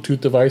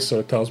Bluetooth device, so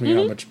it tells me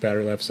how much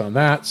battery life's on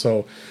that.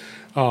 So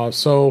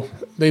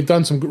they've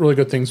done some really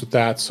good things with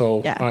that.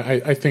 So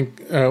I think,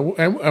 and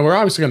we're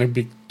obviously going to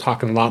be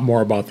talking a lot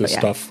more about this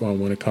stuff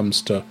when it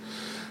comes to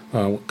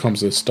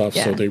this stuff.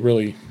 So they've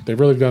really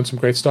done some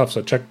great stuff.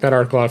 So check that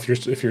article out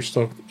if you're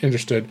still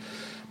interested.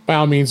 By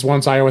all means,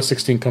 once iOS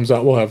 16 comes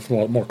out, we'll have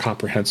more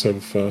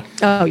comprehensive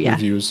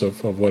reviews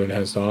of what it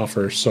has to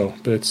offer. So,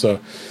 but it's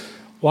a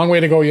long way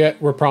to go yet.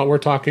 We're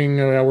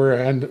talking.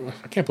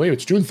 I can't believe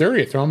it's June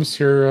 30th. We're almost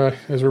here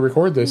as we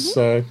record this.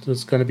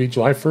 It's going to be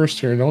July 1st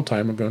here in no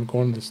time. I'm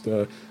going this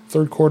the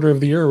third quarter of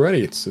the year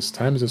already. It's this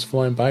time is just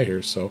flying by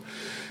here. So,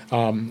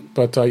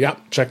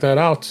 check that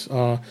out.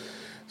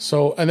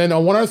 And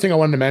then one other thing I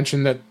wanted to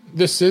mention, that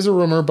this is a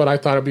rumor, but I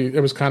thought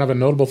it was kind of a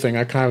notable thing.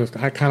 I kind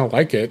of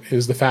like it,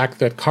 is the fact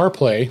that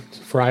CarPlay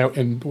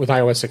with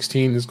iOS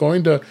 16 is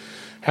going to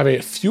have a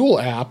fuel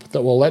app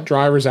that will let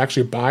drivers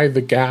actually buy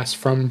the gas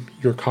from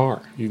your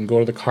car. You can go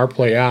to the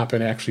CarPlay app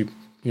and actually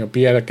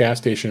be at a gas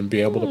station and be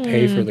able to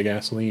pay for the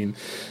gasoline.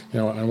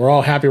 And we're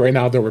all happy right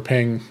now that we're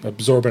paying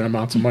absorbent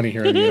amounts of money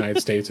here in the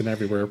United States and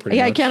everywhere. Pretty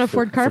much I can't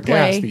afford CarPlay for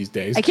gas these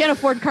days. I can't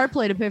afford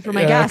CarPlay to pay for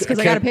my gas because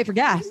I got to pay for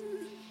gas.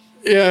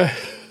 Yeah,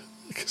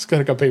 it's got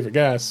to go pay for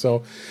gas.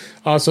 So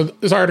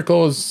this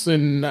article is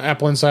in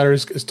Apple Insider.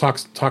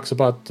 Talks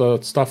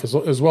about stuff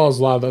as well as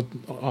a lot of the.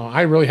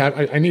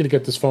 I need to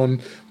get this phone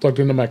plugged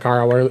into my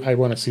car. I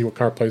want to see what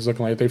CarPlay is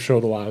looking like. They've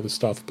showed a lot of the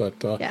stuff, but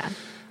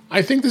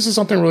I think this is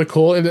something really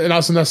cool. It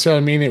doesn't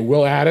necessarily mean it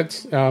will add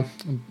it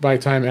by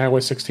the time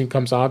iOS 16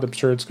 comes out. I'm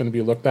sure it's going to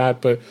be looked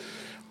at, but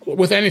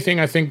with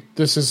anything, I think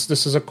this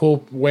is a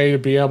cool way to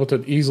be able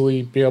to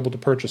easily be able to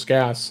purchase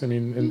gas. I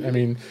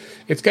mean,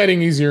 it's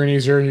getting easier and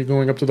easier. You're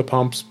going up to the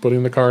pumps,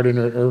 putting the card in,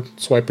 or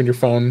swiping your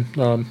phone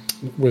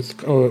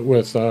with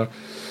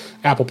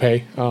Apple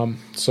Pay.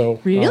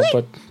 Really?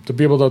 But to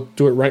be able to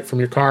do it right from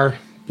your car,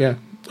 I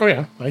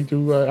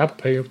do Apple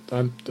Pay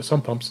on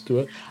some pumps. Do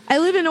it. I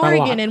live in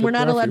Oregon, and we're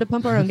not allowed to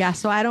pump our own gas,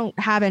 so I don't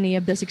have any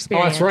of this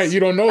experience. Oh, that's right. You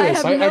don't know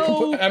this. And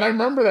I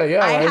remember that.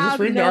 Yeah, I was just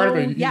reading the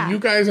article. You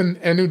guys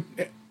in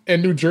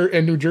New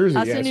Jersey,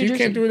 so you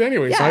can't do it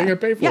anyway. So how are you gonna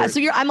pay for it? Yeah,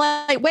 so I'm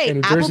like, wait,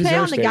 Apple Pay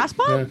on the gas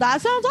pump? Yeah. That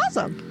sounds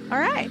awesome. All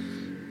right.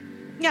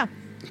 Yeah.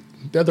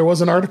 there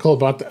was an article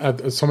about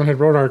that. Someone had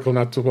wrote an article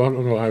not too long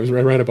ago. I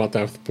read about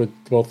that, but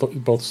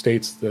both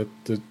states that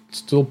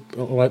still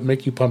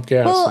make you pump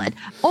gas. Well,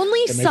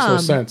 only some. Makes no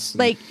sense.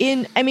 Like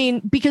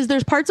because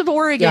there's parts of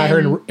Oregon. Yeah, I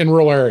heard in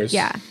rural areas.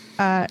 Yeah.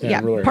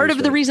 Part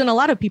of the reason a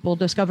lot of people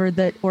discovered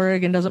that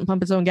Oregon doesn't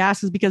pump its own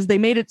gas is because they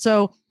made it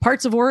so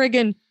parts of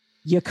Oregon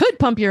you could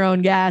pump your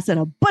own gas, and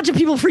a bunch of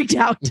people freaked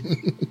out.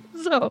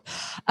 So,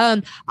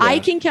 I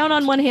can count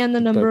on one hand the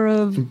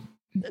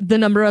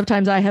number of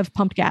times I have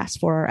pumped gas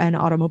for an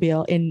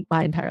automobile in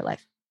my entire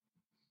life,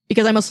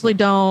 because I mostly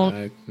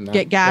don't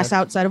get gas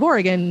outside of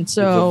Oregon,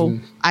 so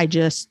I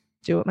just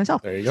do it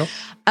myself. There you go.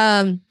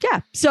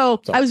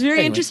 So I was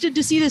very interested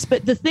to see this,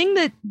 but the thing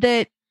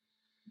that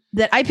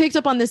I picked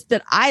up on this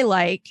that I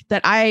like,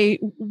 that I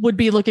would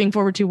be looking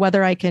forward to,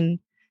 whether I can,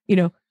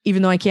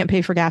 even though I can't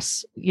pay for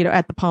gas,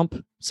 at the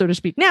pump, so to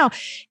speak now,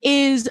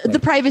 is the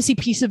privacy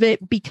piece of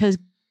it, because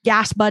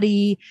Gas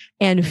Buddy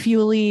and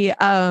Fuely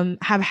have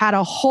had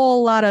a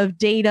whole lot of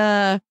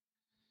data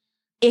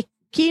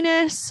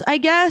ickiness, I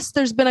guess.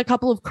 There's been a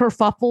couple of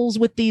kerfuffles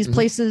with these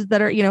places that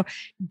are,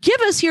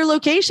 give us your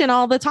location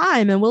all the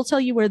time and we'll tell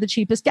you where the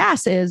cheapest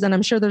gas is. And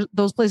I'm sure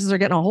those places are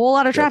getting a whole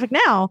lot of traffic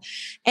now.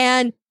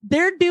 And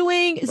they're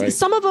doing,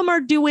 some of them are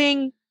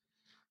doing,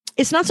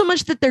 it's not so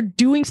much that they're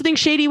doing something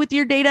shady with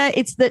your data.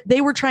 It's that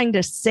they were trying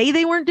to say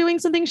they weren't doing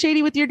something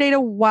shady with your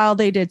data while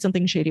they did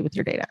something shady with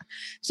your data.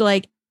 So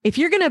like, if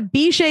you're going to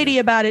be shady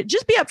about it,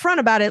 just be upfront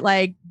about it.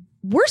 Like,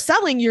 we're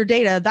selling your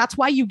data. That's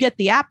why you get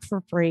the app for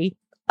free.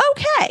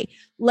 Okay.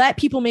 Let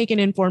people make an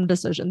informed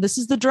decision. This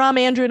is the drum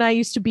Andrew and I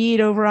used to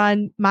beat over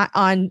on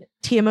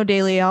TMO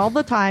Daily all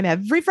the time,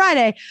 every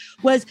Friday,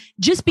 was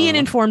just be an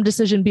informed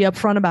decision, be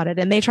upfront about it.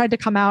 And they tried to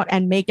come out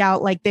and make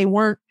out like they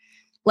weren't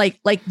like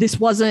this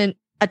wasn't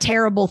a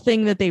terrible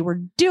thing that they were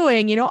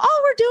doing.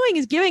 All we're doing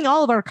is giving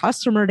all of our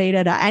customer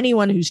data to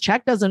anyone whose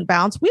check doesn't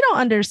bounce. We don't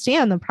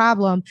understand the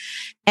problem.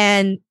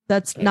 And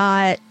that's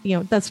not,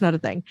 that's not a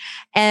thing.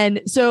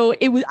 And so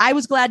I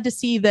was glad to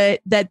see that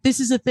this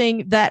is a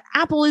thing that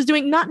Apple is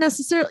doing, not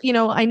necessarily,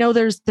 I know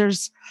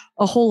there's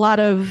a whole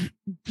lot of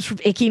sort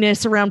of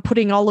ickiness around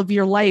putting all of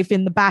your life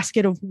in the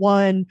basket of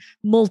one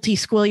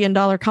multi-squillion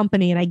dollar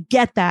company. And I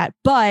get that,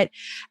 but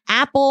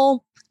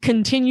Apple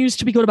continues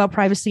to be good about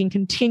privacy and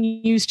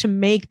continues to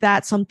make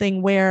that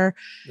something where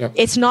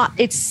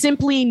it's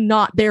simply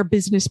not their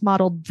business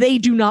model. They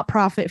do not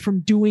profit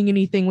from doing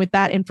anything with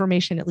that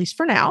information, at least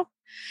for now.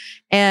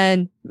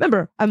 And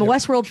remember, I'm a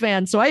Westworld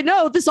fan, so I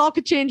know this all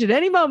could change at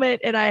any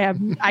moment. And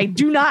I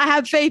do not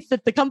have faith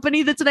that the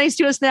company that's nice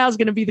to us now is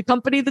going to be the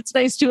company that's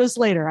nice to us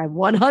later. I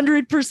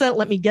 100%,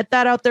 let me get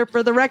that out there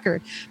for the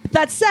record. But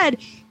that said,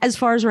 as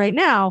far as right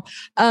now,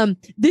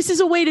 this is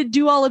a way to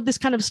do all of this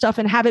kind of stuff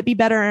and have it be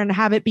better and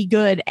have it be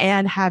good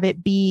and have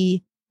it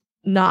be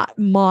not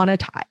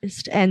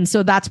monetized. And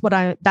so that's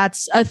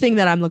a thing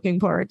that I'm looking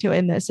forward to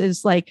in this,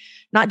 is like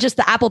not just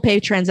the Apple Pay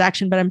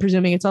transaction, but I'm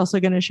presuming it's also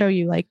going to show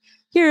you like,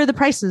 here are the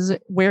prices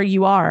where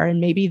you are.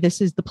 And maybe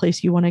this is the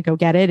place you want to go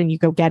get it, and you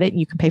go get it and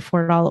you can pay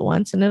for it all at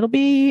once and it'll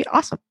be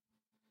awesome.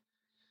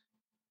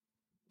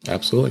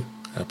 Absolutely.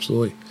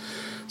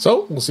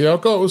 So we'll see how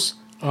it goes.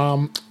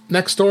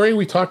 Next story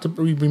we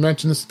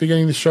mentioned this at the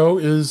beginning of the show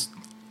is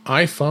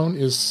iPhone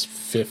is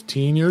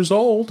 15 years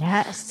old.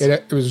 Yes.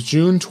 It was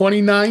June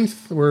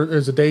 29th,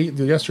 there's a day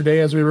yesterday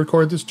as we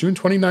record this, June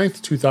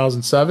 29th,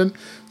 2007.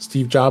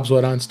 Steve Jobs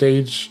went on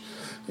stage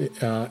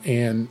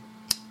and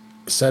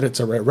said it's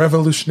a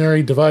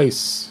revolutionary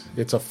device.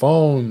 It's a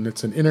phone.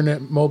 It's an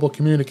internet mobile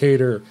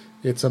communicator.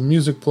 It's a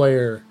music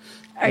player.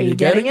 Are you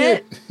getting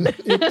it?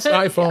 It's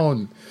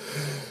iPhone.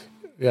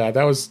 Yeah,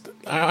 that was.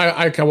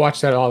 I can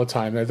watch that all the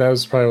time. That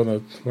was probably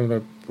one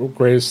of the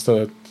greatest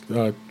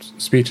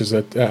speeches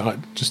that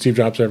just Steve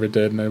Jobs ever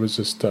did, and it was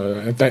just.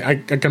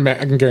 I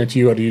can guarantee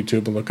you go to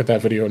YouTube and look at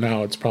that video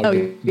now. It's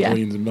probably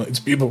millions and millions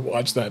of people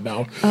watch that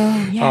now.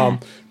 Oh yeah.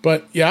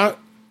 But yeah.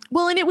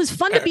 Well, and it was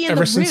fun to be in the room.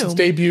 Ever since its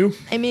debut.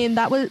 I mean,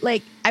 that was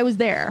like, I was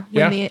there.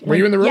 Were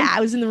you in the room? Yeah,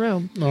 I was in the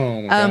room.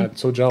 Oh, my God.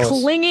 So jealous.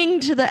 Clinging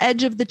to the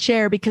edge of the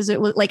chair because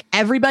it was like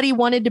everybody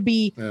wanted to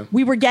be,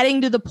 we were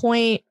getting to the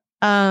point.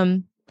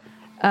 I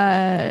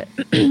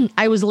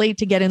was late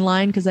to get in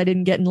line because I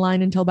didn't get in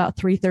line until about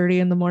 3:30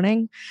 in the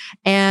morning.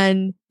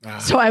 And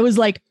so I was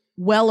like,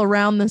 well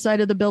around the side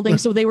of the building.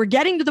 So they were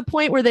getting to the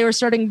point where they were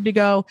starting to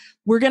go,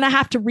 we're going to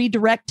have to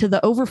redirect to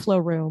the overflow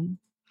room.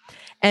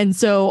 And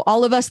so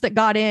all of us that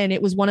got in, it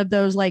was one of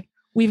those, like,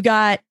 we've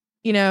got,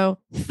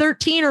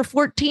 13 or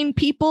 14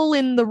 people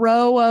in the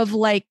row of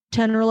like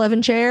 10 or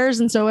 11 chairs.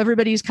 And so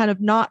everybody's kind of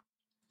not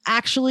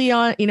actually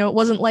on, it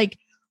wasn't like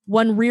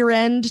one rear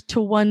end to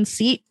one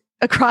seat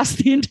across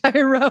the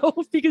entire row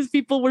because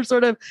people were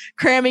sort of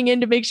cramming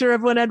in to make sure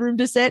everyone had room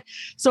to sit.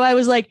 So I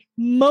was like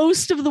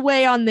most of the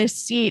way on this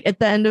seat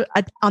on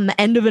the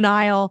end of an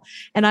aisle.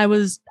 And I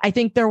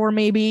think there were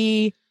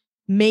maybe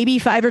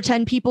 5 or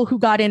 10 people who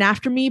got in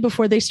after me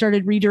before they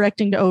started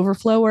redirecting to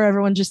overflow, where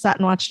everyone just sat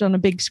and watched on a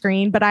big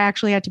screen. But I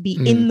actually had to be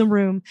in the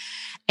room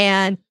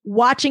and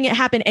watching it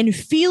happen and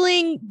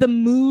feeling the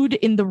mood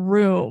in the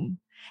room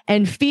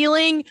and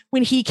feeling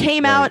when he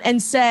came out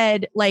and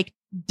said, like,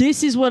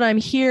 this is what I'm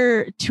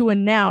here to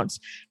announce.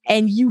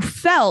 And you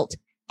felt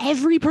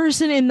every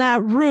person in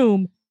that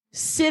room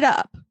sit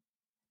up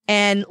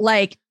and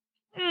like,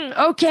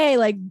 okay,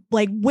 like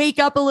wake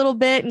up a little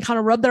bit and kind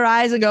of rub their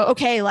eyes and go,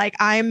 okay, like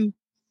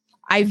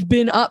I've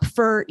been up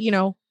for,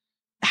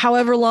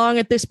 however long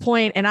at this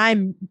point, and I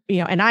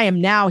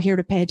am now here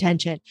to pay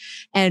attention.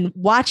 And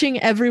watching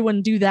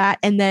everyone do that,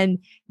 and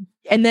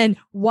then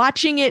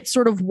watching it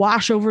sort of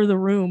wash over the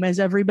room as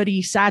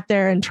everybody sat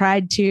there and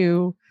tried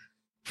to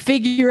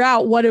figure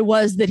out what it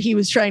was that he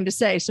was trying to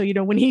say. So,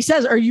 when he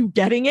says, "Are you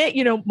getting it?"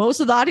 Most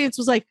of the audience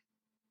was like,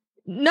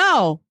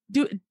 "No,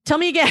 tell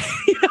me again."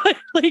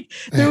 Like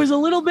there was a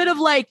little bit of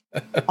like,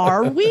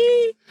 "Are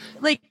we?"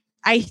 Like,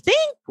 I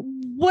think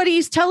what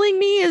he's telling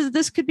me is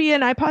this could be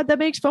an iPod that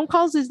makes phone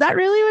calls. Is that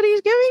really what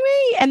he's giving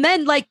me? And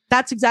then like,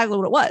 that's exactly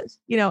what it was,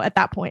 at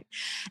that point.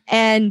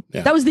 And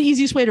that was the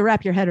easiest way to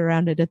wrap your head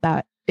around it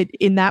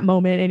in that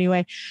moment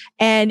anyway.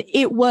 And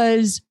it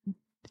was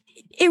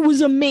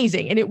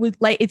amazing. And it was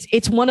like,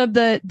 it's one of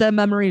the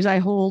memories I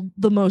hold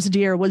the most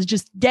dear, was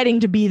just getting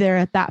to be there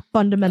at that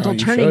fundamental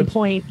turning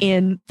point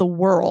in the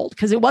world.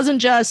 Cause it wasn't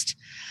just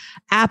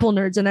Apple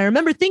nerds. And I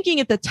remember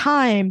thinking at the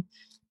time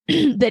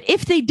that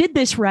if they did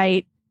this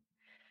right,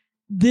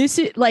 this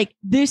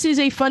is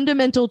a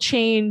fundamental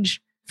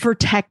change for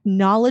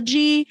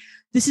technology.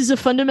 This is a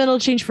fundamental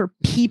change for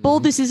people.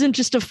 This isn't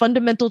just a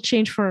fundamental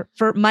change for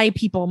my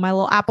people, my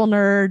little Apple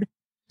nerd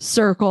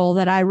circle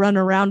that I run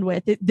around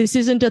with. This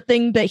isn't a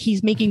thing that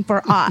he's making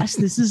for us.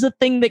 This is a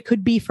thing that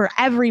could be for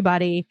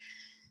everybody,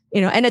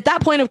 and at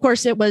that point, of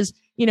course, it was,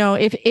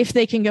 if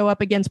they can go up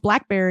against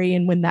BlackBerry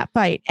and win that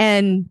fight,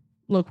 and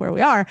look where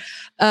we are.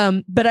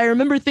 But I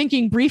remember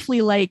thinking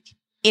briefly, like,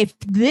 if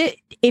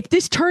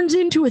this turns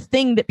into a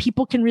thing that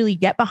people can really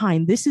get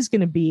behind, this is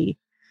going to be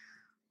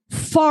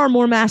far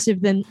more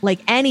massive than like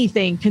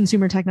anything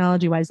consumer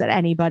technology wise that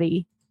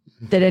anybody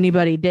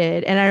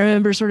did. And I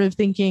remember sort of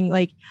thinking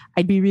like,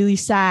 I'd be really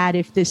sad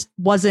if this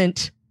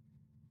wasn't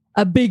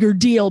a bigger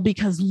deal,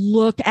 because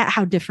look at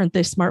how different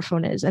this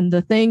smartphone is. And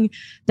the thing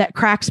that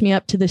cracks me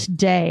up to this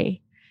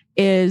day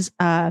is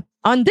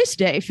on this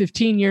day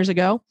 15 years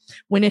ago,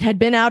 when it had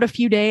been out a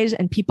few days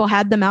and people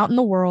had them out in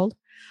the world,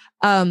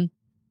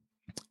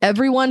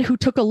 everyone who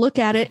took a look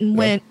at it and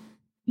went,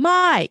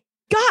 my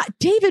God,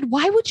 David,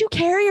 why would you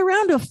carry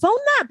around a phone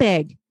that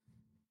big?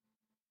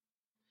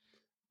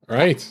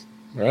 Right.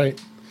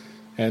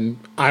 And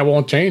I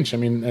won't change. I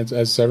mean,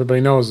 as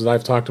everybody knows, as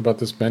I've talked about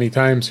this many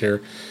times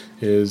here,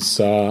 is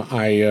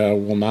I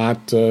will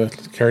not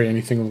carry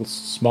anything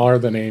smaller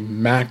than a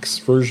max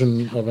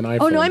version of an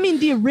iPhone. Oh, no, I mean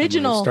the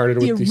original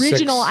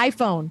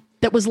iPhone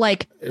that was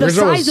like the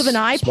size of an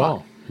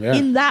iPod. Yeah.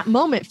 In that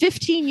moment,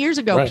 15 years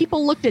ago,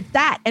 people looked at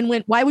that and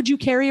went, why would you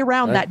carry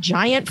around that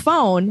giant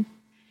phone?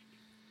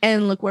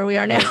 And look where we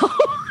are now.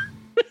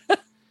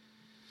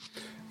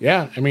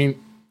 Yeah, I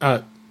mean,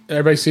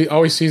 everybody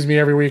always sees me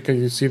every week,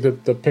 and you see the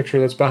picture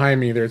that's behind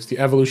me there. It's the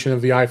evolution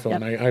of the iPhone.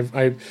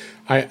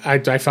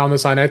 Yep. I found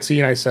this on Etsy,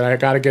 and I said I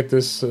got to get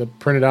this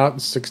printed out in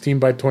 16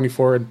 by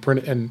 24 and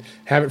print it and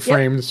have it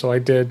framed. Yep. So I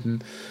did,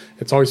 and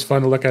it's always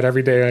fun to look at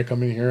every day. I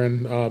come in here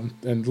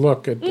and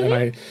look at, and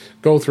I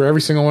go through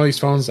every single one of these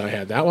phones. I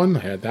had that one.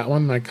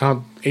 I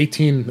count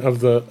 18 of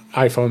the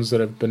iPhones that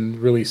have been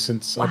released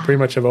since. Wow. I pretty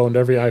much have owned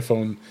every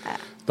iPhone.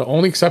 The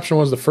only exception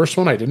was the first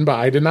one. I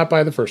did not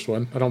buy the first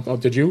one.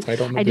 Did you? I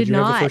don't know. I did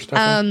not. Have the first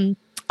iPhone?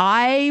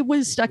 I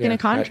was stuck in a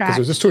contract. Because it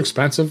was just too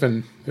expensive,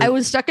 and I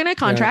was stuck in a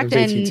contract,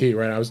 and AT&T,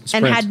 right? I was in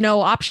Sprint. And had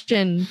no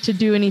option to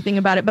do anything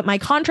about it. But my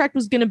contract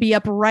was going to be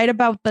up right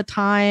about the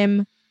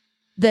time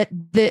that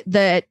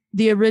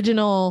the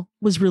original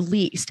was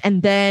released,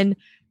 and then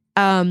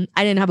I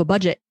didn't have a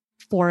budget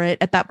for it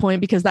at that point,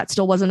 because that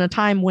still wasn't a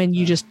time when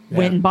you just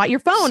went and bought your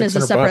phone as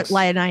a separate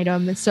line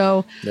item. And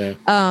so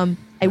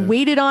I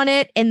waited on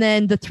it, and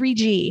then the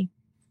 3G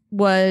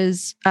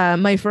was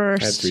my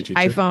first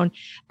iPhone.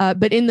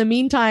 But in the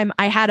meantime,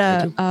 I had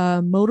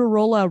a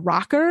Motorola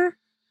Rocker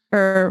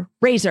or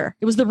Razr.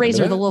 It was the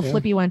Razr, the little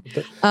flippy one.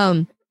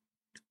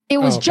 It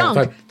was junk.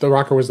 I thought the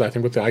Rocker was that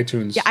thing with the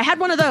iTunes. Yeah, I had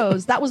one of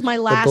those. That was my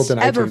last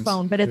ever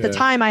phone. But at the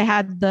time, I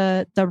had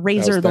the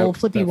Razr, the little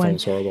flippy one. That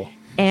was horrible.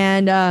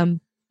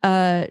 And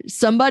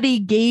somebody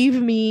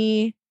gave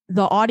me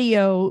the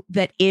audio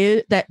that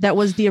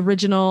was the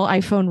original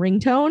iPhone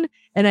ringtone,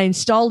 and I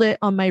installed it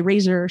on my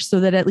Razr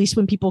so that at least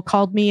when people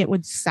called me, it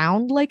would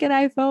sound like an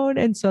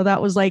iPhone. And so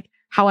that was like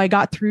how I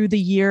got through the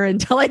year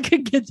until I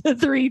could get to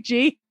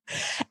 3G.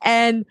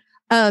 And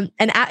the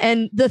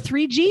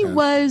 3G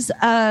was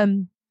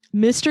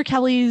Mr.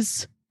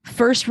 Kelly's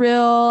first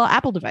real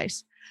Apple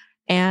device,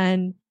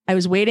 and I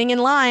was waiting in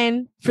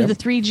line for the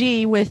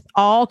 3G with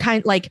all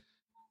kind, like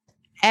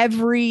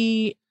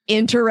every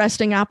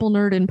interesting Apple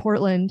nerd in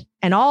Portland,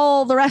 and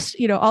all the rest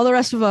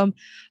of them,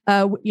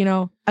 I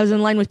was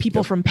in line with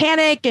people from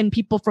Panic and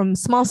people from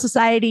Small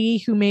Society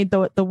who made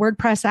the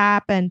WordPress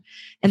app and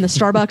the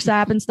Starbucks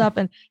app and stuff.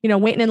 And,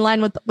 waiting in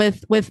line with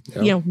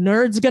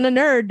nerds gonna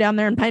nerd down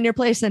there in Pioneer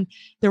Place. And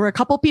there were a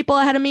couple people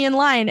ahead of me in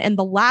line. And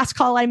the last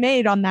call I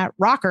made on that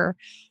rocker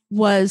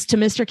was to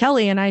Mr.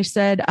 Kelly. And I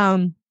said,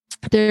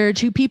 there are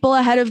 2 people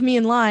ahead of me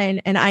in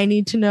line, and I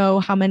need to know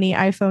how many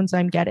iPhones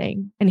I'm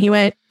getting. And he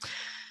went,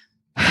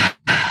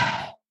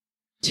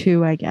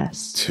 2, I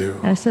guess. 2.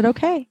 And I said,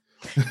 okay.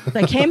 So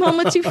I came home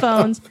with 2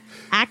 phones,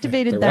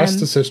 activated them. The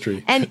rest is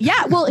history. And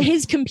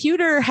his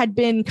computer had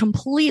been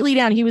completely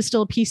down. He was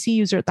still a PC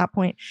user at that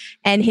point,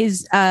 and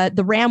his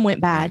the RAM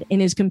went bad in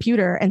his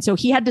computer, and so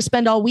he had to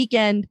spend all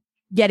weekend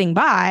getting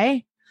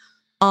by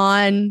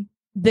on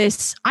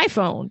this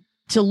iPhone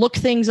to look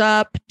things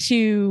up,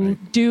 to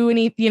do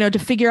any, to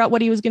figure out what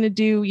he was going to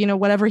do,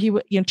 whatever he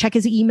would, check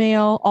his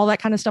email, all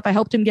that kind of stuff. I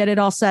helped him get it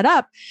all set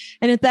up.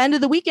 And at the end of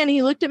the weekend,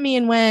 he looked at me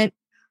and went,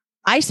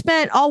 I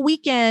spent all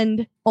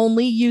weekend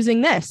only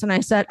using this. And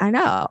I said, I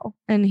know.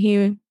 And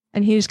he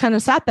just kind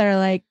of sat there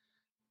like,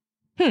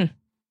 I'm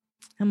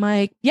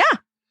like, yeah,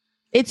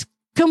 it's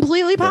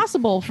completely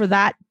possible for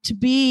that to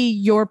be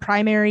your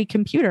primary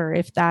computer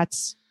if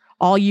that's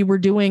all you were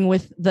doing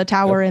with the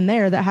tower in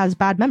there that has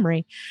bad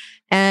memory.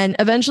 And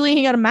eventually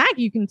he got a Mac.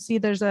 You can see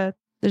there's a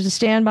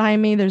stand behind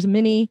me. There's a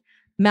mini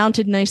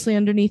mounted nicely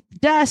underneath the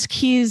desk.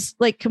 He's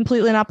like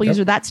completely an Apple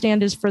user. That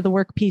stand is for the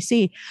work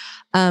PC.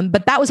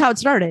 But that was how it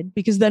started,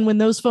 because then when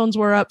those phones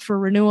were up for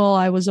renewal,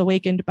 I was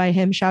awakened by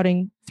him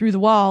shouting through the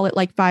wall at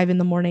like 5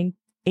 a.m,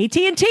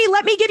 AT&T,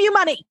 let me give you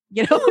money,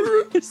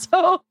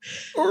 So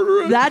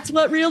that's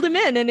what reeled him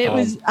in. And it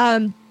was,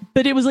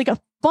 but it was like a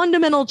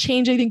fundamental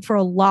change, I think, for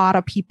a lot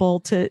of people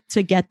to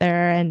get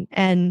there,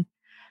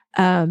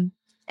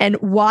 and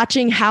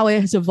watching how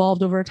it has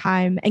evolved over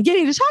time, and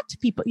getting to talk to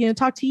people,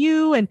 talk to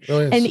you, and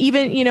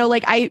even,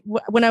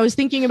 when I was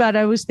thinking about it,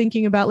 I was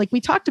thinking about, like, we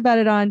talked about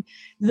it on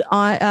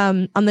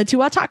the 2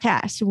 Watt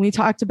Talkcast, and we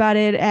talked about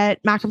it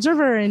at Mac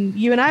Observer, and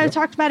you and I have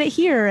talked about it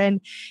here.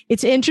 And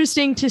it's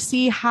interesting to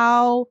see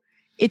how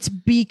it's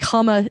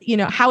become a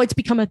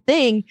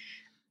thing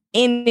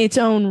in its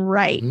own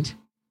right.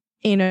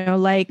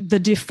 Mm-hmm. Like the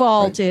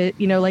default is,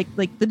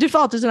 like the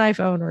default is an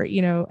iPhone, or,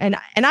 an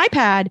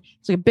iPad.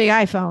 It's like a big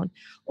iPhone.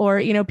 Or,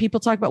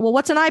 people talk about, well,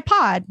 what's an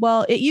iPod?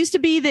 Well, it used to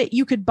be that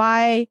you could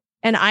buy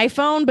an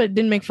iPhone, but it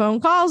didn't make phone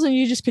calls, and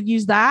you just could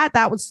use that.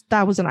 That was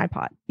an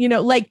iPod,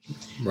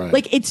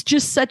 like it's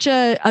just such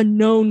a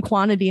known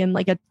quantity, and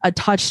like a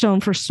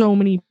touchstone for so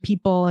many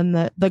people. And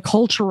the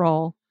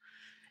cultural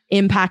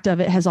impact of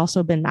it has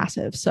also been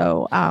massive.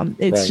 So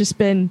it's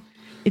been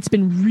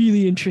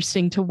really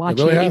interesting to watch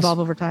it evolve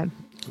over time.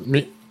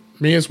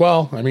 Me as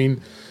well. I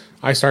mean,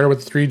 I started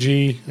with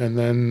 3G, and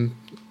then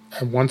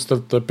once the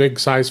big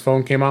size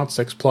phone came out,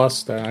 6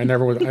 Plus, I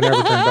never turned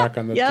back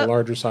on the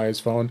larger size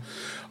phone.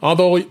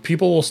 Although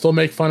people will still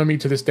make fun of me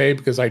to this day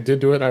because I did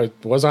do it. I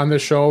was on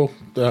this show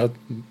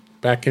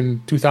back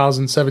in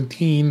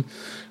 2017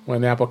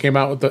 when Apple came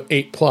out with the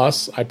 8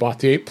 Plus. I bought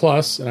the 8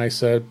 Plus, and I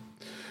said,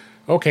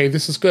 okay,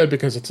 this is good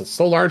because it's a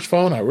so large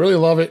phone. I really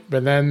love it.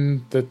 But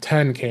then the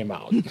 10 came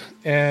out,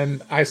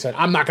 and I said,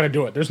 I'm not going to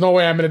do it. There's no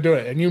way I'm going to do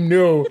it. And you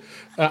knew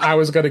I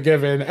was going to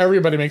give in.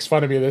 Everybody makes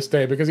fun of me this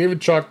day, because even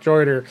Chuck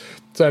Joyner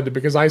said,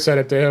 because I said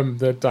it to him,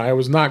 that I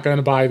was not going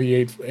to buy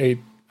the 8.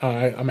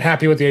 I'm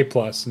happy with the 8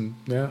 Plus, and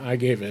I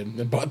gave in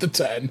and bought the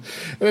 10. And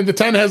then the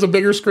 10 has a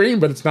bigger screen,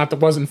 but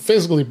wasn't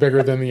physically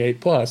bigger than the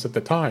 8 Plus at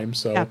the time.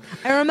 So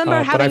I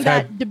remember having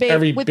that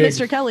debate with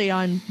Mr. Kelly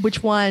on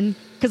which one,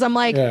 because I'm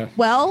like,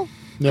 how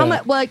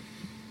much? Like,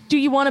 do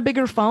you want a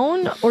bigger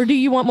phone or do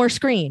you want more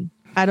screen?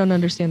 I don't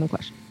understand the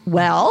question.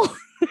 Well,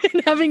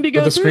 having to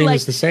go the through, screen like,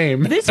 is the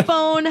same. This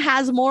phone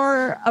has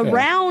more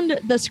around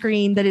the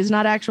screen that is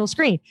not actual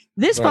screen.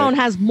 This phone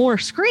has more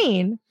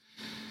screen,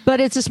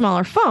 but it's a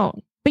smaller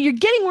phone. But you're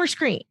getting more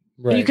screen.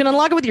 Right. And you can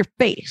unlock it with your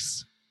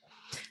face.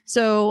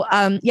 So,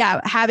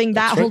 having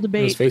that whole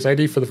debate. It was Face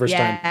ID for the first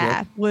time.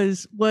 Yeah,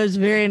 was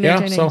very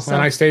entertaining. Yeah,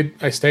 and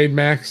I stayed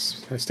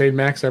Max. I stayed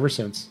Max ever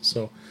since.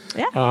 So,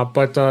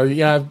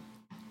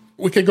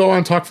 we could go on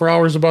and talk for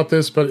hours about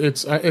this, but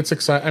it's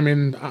exciting. I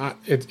mean,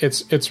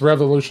 it's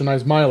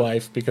revolutionized my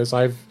life, because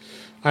I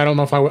don't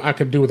know if I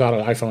could do without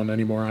an iPhone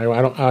anymore.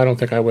 I don't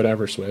think I would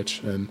ever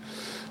switch. And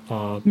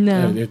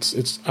no,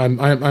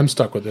 I'm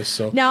stuck with this.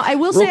 So now I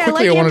will say I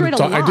like Android a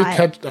lot.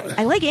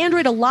 I like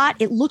Android a lot.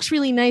 It looks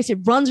really nice. It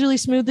runs really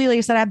smoothly. Like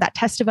I said, I have that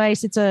test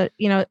device. It's I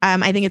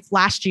think it's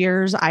last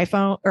year's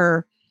iPhone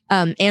or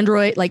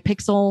Android, like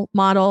Pixel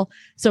model.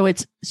 So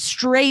it's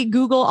straight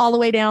Google all the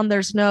way down.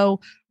 There's no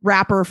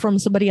wrapper from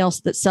somebody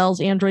else that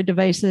sells Android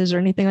devices or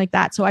anything like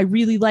that. So I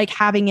really like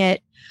having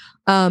it.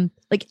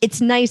 Like, it's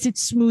nice.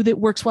 It's smooth. It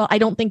works well. I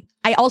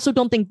also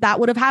don't think that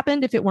would have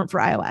happened if it weren't for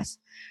iOS.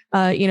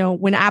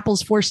 When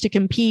Apple's forced to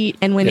compete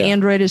and when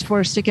Android is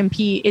forced to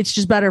compete, it's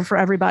just better for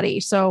everybody.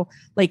 So,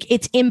 like,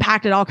 it's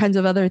impacted all kinds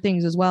of other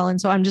things as well. And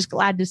so I'm just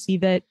glad to see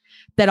that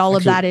all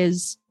of that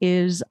is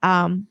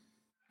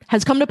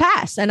has come to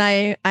pass, and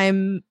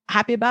I'm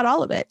happy about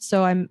all of it.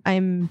 So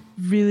I'm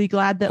really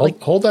glad that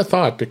hold that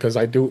thought, because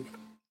I do.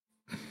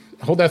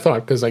 Hold that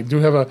thought, because I do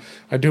have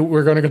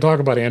we're going to talk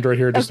about Android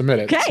here in just a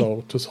minute. Okay.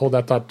 So just hold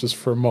that thought just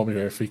for a moment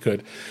here, if we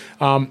could.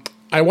 One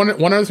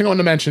other thing I want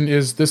to mention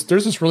is this.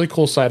 There's this really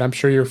cool site. I'm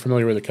sure you're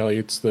familiar with it, Kelly.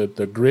 It's the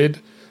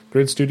Grid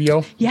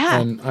Studio.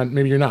 Yeah. And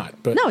maybe you're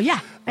not, but no,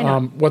 yeah. I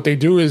know. What they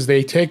do is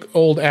they take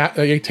old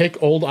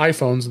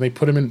iPhones and they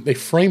put them in, they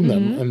frame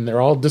them, and they're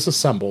all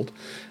disassembled.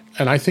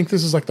 And I think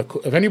this is like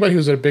if anybody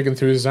who's a big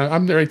enthusiast,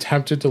 I'm very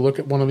tempted to look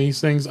at one of these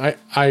things. I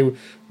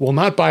will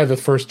not buy the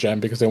first gen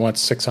because they want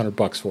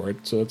 $600 for it.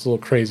 So it's a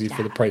little crazy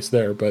for the price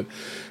there. But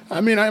I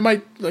mean, I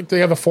might, like, they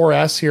have a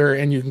 4S here,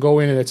 and you can go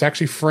in and it's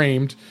actually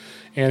framed,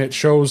 and it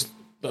shows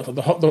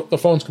the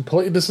phone's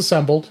completely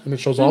disassembled, and it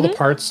shows all the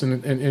parts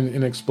in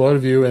an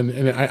exploded view.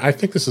 And I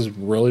think this is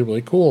really,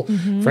 really cool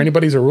for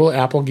anybody who's a real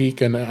Apple geek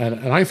and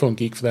an iPhone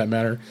geek for that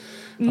matter.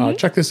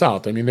 Check this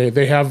out. I mean,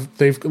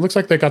 it looks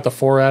like they got the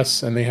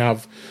 4S, and they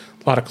have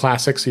a lot of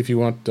classics. If you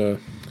want the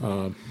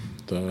 10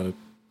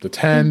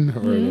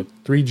 or the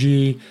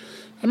 3G,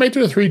 I might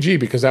do the 3G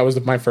because that was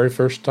my very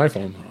first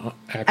iPhone.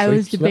 Actually, I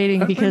was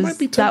debating because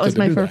that was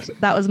my first.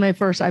 That was my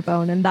first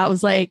iPhone, and that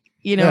was like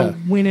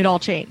when it all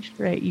changed.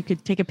 Right, you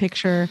could take a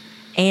picture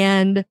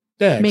and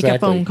make a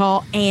phone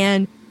call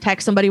and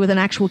text somebody with an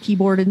actual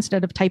keyboard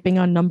instead of typing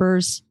on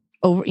numbers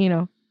over.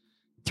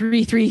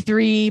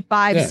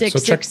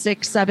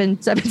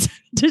 333-566-677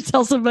 to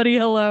tell somebody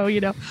hello.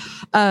 It's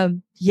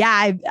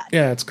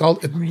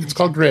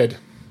called Grid.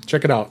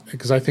 Check it out,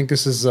 because I think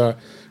this is. They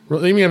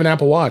even have an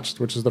Apple Watch,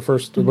 which is the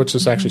first, which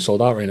is actually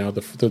sold out right now.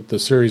 The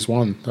Series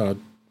 1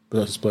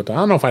 split. I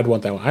don't know if I'd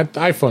want that one.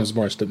 iPhone is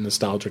more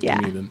nostalgic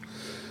to me than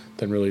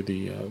really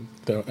the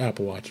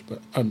Apple Watch. But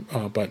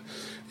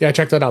yeah,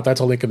 check that out.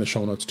 That's a link in the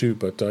show notes too.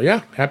 But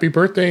happy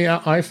birthday,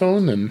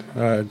 iPhone! And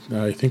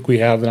I think we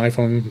have an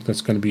iPhone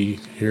that's going to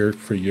be here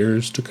for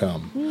years to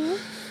come.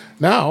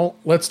 Now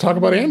let's talk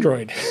about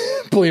Android.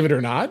 Believe it or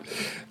not,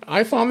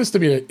 I found this to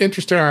be an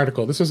interesting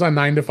article. This is on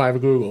 9 to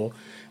 5 Google.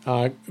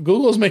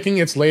 Google is making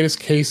its latest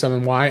case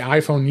on why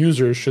iPhone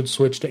users should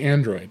switch to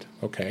Android.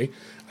 Okay,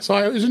 so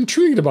I was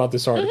intrigued about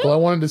this article. I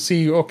wanted to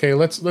see. Okay,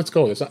 let's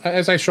go with this.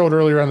 As I showed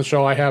earlier on the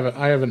show, I have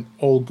an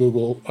old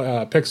Google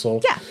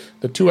Pixel,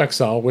 the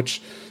 2XL,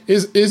 which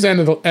is end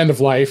of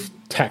life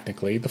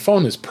technically. The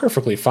phone is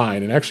perfectly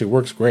fine and actually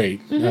works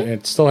great.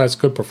 It still has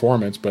good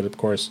performance, but of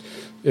course,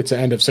 it's an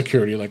end of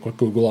security, like what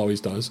Google always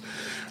does.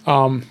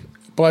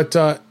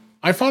 But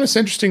I found this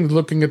interesting,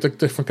 looking at the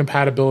different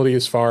compatibility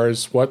as far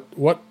as what's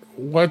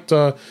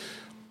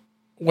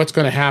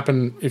going to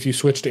happen if you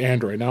switch to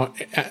Android. Now,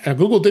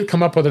 Google did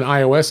come up with an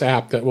iOS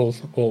app that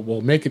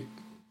will make it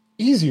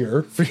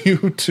easier for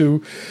you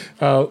to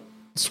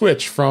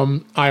switch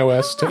from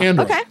iOS to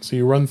Android. Okay. So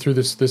you run through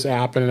this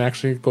app, and it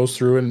actually goes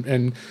through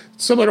and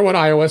similar to what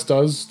iOS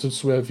does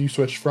if you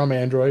switch from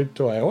Android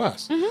to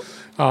iOS.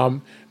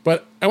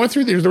 But I went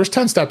through there was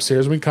 10 steps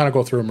here, so we can kind of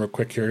go through them real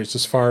quick here,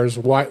 as far as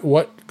what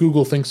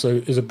Google thinks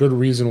is a good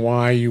reason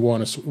why you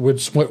would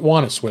want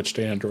to switch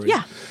to Android.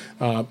 Yeah.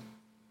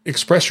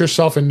 Express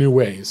yourself in new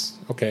ways.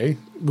 Okay.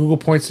 Google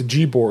points to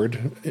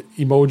Gboard,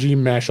 emoji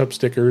mashup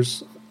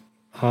stickers.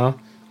 I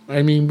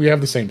mean, we have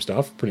the same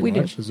stuff pretty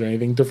much. Is there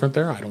anything different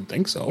there? I don't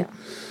think so. Yeah.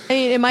 I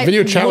mean, it might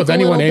video chat with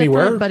anyone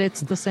anywhere, but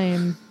it's the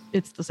same.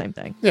 It's the same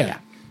thing. Yeah.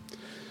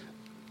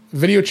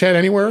 Video chat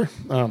anywhere?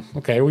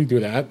 Okay, we do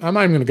that. I'm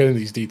not even going to get into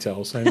these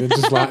details.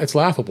 It's just it's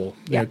laughable.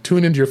 Yeah.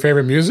 Tune into your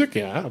favorite music?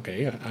 Yeah,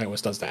 okay.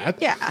 iOS does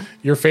that. Yeah.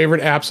 Your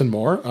favorite apps and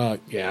more?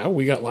 Yeah,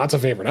 we got lots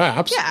of favorite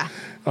apps. Yeah.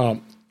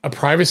 A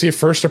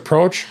privacy-first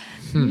approach?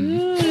 We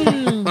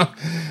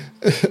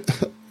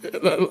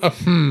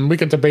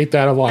could debate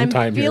that a long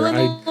time here.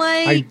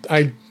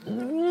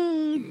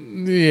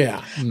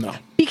 No.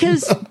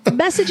 Because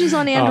messages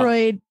on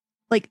Android,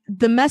 like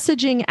the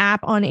messaging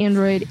app on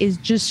Android is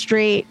just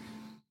straight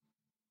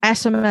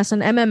SMS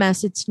and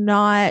MMS. It's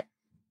not,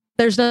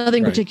 there's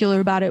nothing particular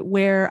about it,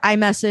 where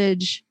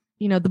iMessage,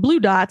 the blue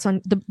dots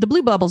on the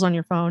blue bubbles on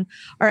your phone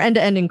are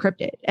end-to-end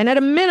encrypted. And at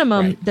a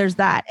minimum, there's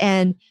that.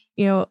 And,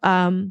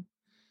 and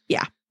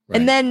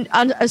then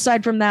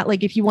aside from that,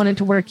 like if you want it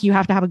to work, you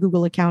have to have a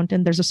Google account,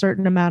 and there's a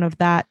certain amount of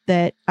that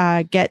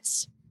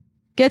gets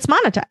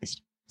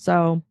monetized.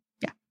 So,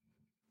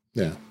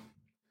 yeah.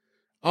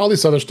 All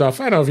this other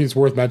stuff, I don't know if it's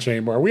worth mentioning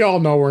anymore. We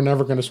all know we're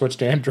never going to switch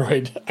to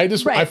Android. I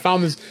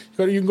found this.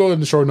 You can go in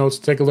the show notes,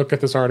 take a look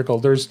at this article.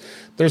 There's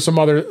some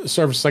other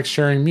services like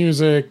sharing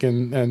music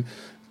and the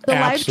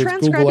apps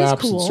with Google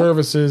Apps cool. and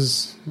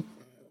services.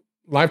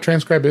 Live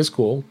Transcribe is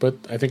cool, but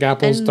I think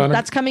Apple's done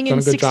a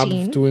good 16. Job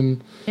of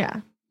doing.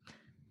 Yeah.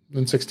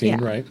 In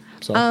 16, right?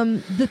 So,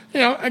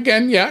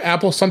 again,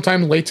 Apple's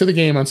sometimes late to the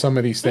game on some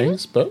of these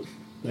things, but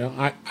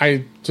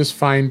I just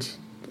find.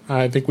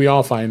 I think we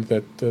all find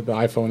that the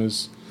iPhone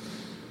is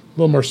a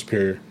little more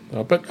superior.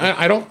 But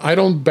I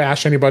don't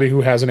bash anybody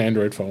who has an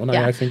Android phone.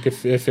 Yeah. I think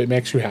if it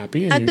makes you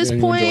happy and, at this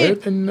point,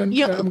 you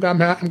enjoy it,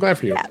 then I'm glad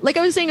for you. Yeah, like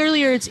I was saying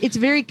earlier, it's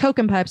very Coke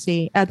and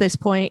Pepsi at this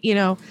point.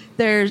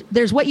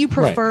 There's what you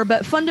prefer, right.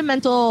 But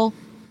fundamental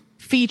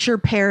feature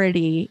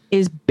parity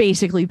is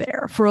basically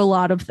there for a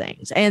lot of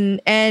things,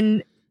 and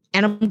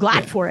I'm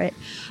glad for it.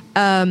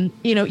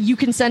 You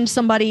can send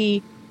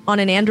somebody on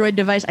an Android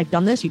device. I've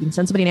done this. You can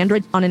send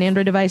somebody on an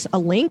Android device a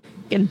link,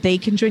 and they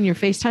can join your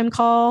FaceTime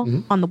call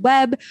on the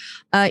web.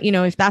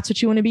 If that's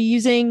what you want to be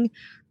using.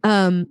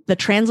 The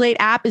Translate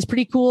app is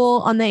pretty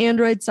cool on the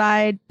Android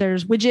side.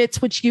 There's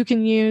widgets which you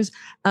can use,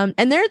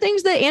 and there are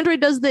things that Android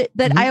does that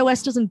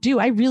iOS doesn't do.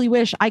 I really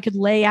wish I could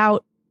lay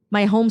out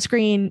my home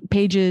screen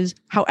pages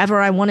however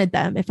I wanted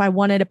them. If I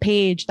wanted a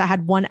page that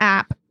had one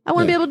app, I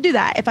want to be able to do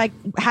that. If I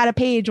had a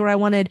page where I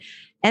wanted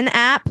an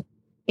app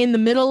in the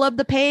middle of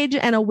the page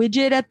and a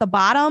widget at the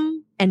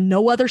bottom and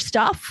no other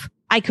stuff,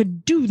 I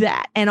could do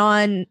that. And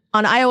on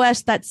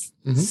iOS, that's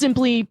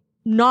simply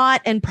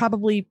not, and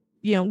probably,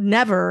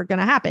 never going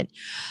to happen.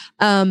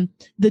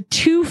 The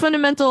two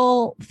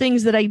fundamental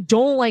things that I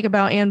don't like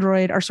about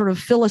Android are sort of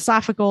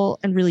philosophical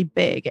and really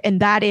big. And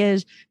that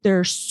is, there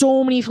are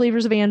so many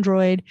flavors of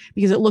Android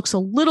because it looks a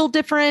little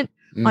different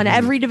on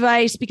every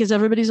device, because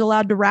everybody's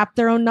allowed to wrap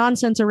their own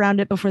nonsense around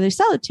it before they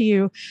sell it to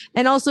you.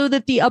 And also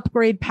that the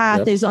upgrade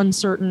path is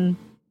uncertain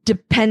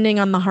depending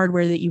on the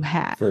hardware that you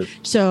have.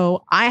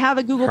 So I have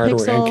a Google hardware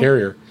Pixel. And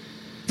carrier.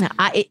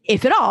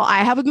 If at all, I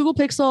have a Google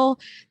Pixel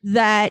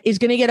that is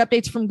going to get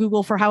updates from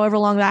Google for however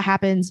long that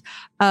happens.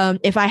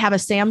 If I have a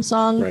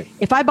Samsung,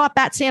 if I bought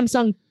that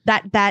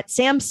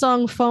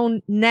Samsung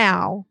phone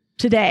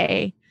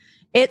today,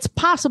 it's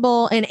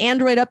possible an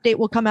Android update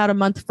will come out a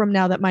month from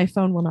now that my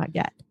phone will not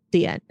get.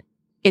 The end.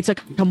 It's a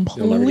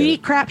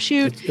complete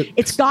crapshoot.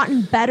 It's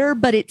gotten better,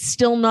 but it's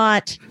still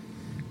not.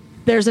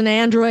 There's an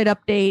Android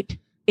update.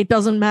 It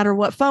doesn't matter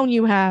what phone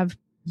you have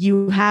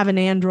an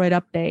Android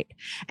update.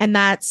 And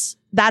that's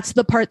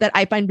the part that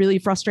I find really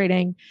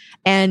frustrating.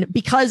 And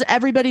because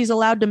everybody's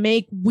allowed to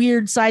make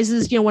weird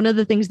sizes, one of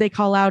the things they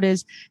call out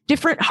is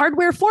different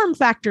hardware form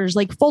factors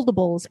like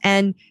foldables.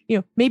 And,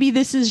 maybe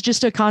this is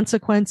just a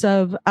consequence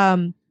of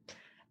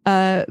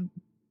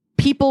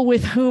people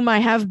with whom I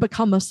have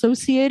become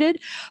associated.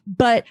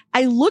 But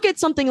I look at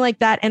something like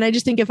that and I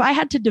just think if I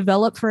had to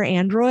develop for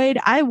Android,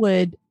 I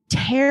would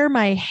tear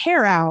my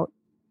hair out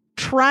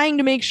trying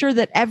to make sure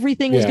that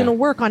everything is going to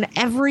work on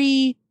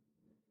every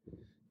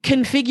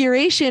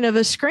configuration of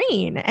a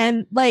screen.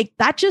 And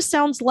that just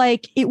sounds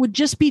like it would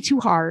just be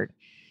too hard.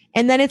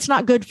 And then it's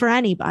not good for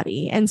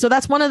anybody. And so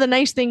that's one of the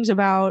nice things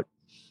about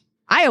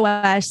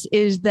iOS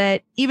is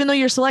that even though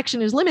your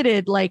selection is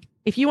limited,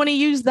 if you want to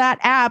use that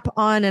app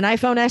on an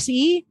iPhone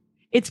SE,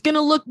 it's going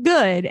to look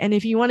good. And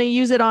if you want to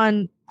use it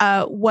on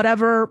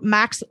whatever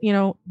Max,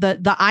 the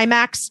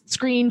iMax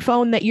screen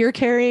phone that you're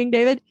carrying,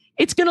 David,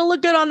 it's going to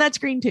look good on that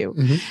screen too.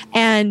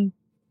 And,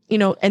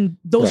 and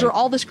those are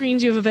all the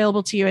screens you have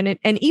available to you.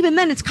 And even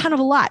then it's kind of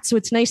a lot. So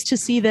it's nice to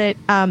see that,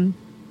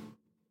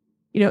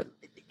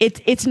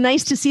 it's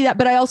nice to see that,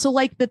 but I also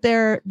like that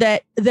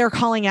they're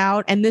calling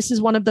out. And this is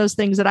one of those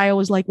things that I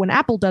always like when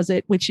Apple does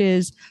it, which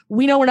is,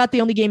 we know we're not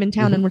the only game in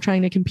town and we're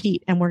trying to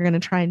compete and we're going to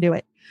try and do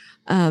it.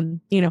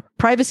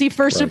 Privacy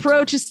first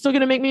approach is still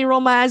going to make me roll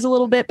my eyes a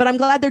little bit, but I'm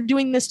glad they're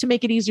doing this to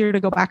make it easier to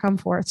go back and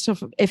forth. So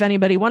if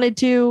anybody wanted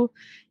to,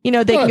 they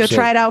can go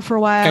try it out for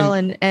a while.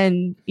 And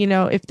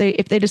if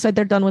they decide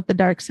they're done with the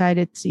dark side,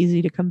 it's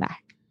easy to come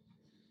back.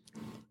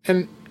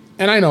 And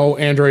I know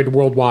Android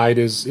worldwide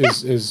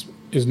is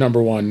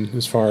number one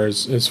as far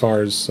as its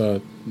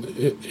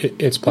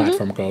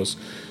platform goes.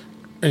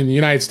 In the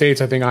United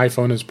States, I think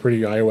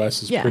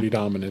iOS is pretty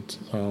dominant.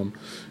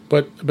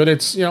 But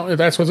it's,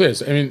 that's what it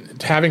is. I mean,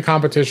 having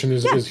competition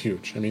is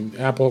huge. I mean,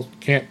 Apple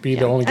can't be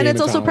the only game and it's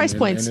in also town. price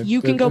points. You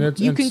can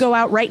go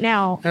out right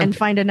now and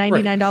find a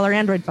 $99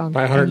 Android phone.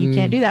 And you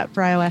can't do that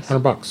for iOS.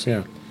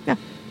 $100, yeah.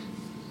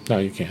 No,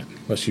 you can't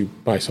unless you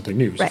buy something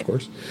new, of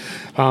course.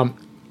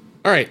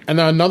 All right, and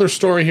another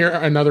story here,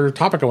 another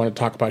topic I want to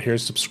talk about here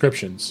is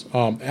subscriptions.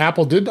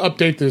 Apple did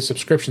update the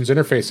subscriptions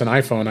interface on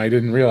iPhone. I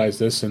didn't realize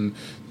this, and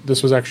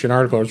this was actually an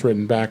article that was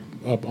written back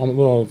up a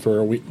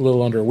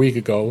little under a week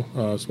ago,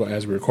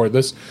 as we record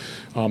this.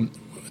 What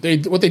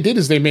they did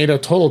is they made a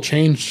total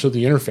change to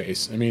the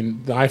interface. I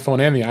mean, the iPhone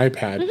and the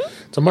iPad.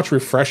 It's a much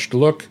refreshed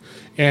look.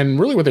 And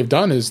really, what they've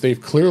done is they've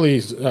clearly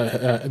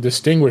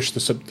distinguished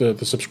the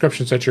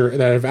subscriptions that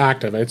have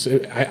active.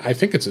 I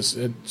think it's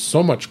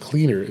so much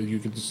cleaner. You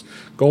can just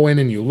go in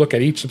and you look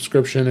at each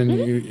subscription, and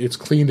it's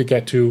clean to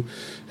get to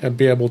and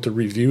be able to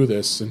review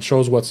this, and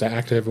shows what's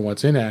active and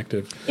what's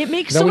inactive. It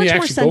makes so much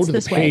more sense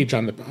this way.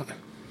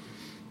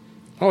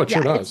 It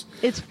sure does.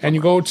 And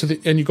you go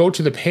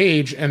to the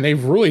page, and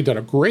they've really done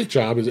a great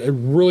job. It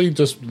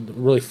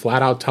really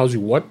flat out tells you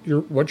what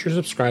you're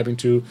subscribing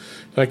to.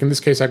 Like in this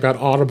case, I've got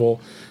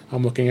Audible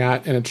I'm looking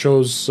at, and it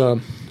shows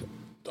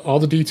all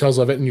the details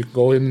of it, and you can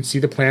go in and see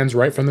the plans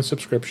right from the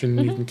subscription.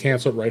 You can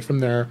cancel it right from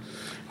there.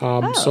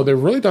 So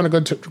they've really done a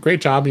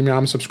great job. I mean,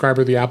 I'm a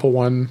subscriber of the Apple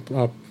One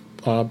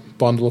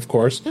bundle, of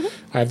course.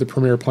 I have the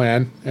Premier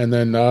plan, and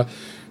then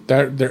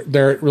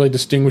there it really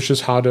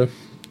distinguishes how to,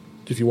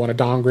 if you want to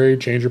downgrade,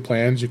 change your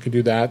plans, you can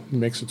do that. It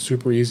makes it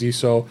super easy.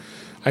 So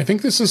I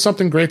think this is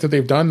something great that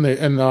they've done,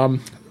 and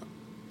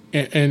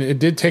it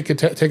did take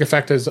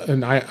effect as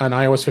on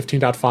iOS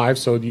 15.5,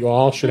 so you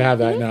all should have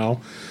that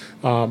now.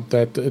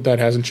 That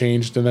hasn't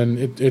changed, and then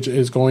it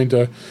is going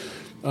to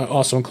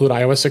also include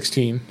iOS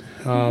 16.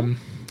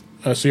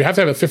 So you have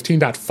to have a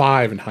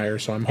 15.5 and higher.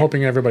 So I'm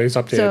hoping everybody's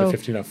updated to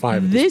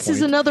 15.5. This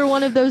is another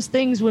one of those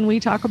things when we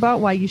talk about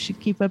why you should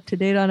keep up to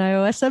date on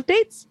iOS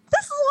updates.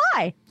 This is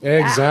why.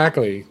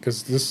 Exactly,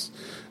 because this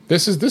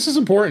is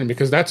important,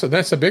 because that's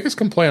the biggest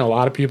complaint a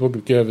lot of people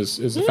give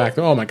is the fact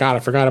that, oh my God, I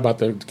forgot about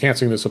the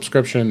canceling the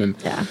subscription, and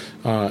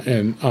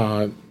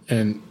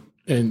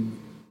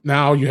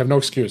now you have no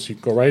excuse. You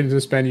go right into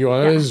this menu.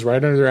 It is right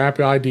under their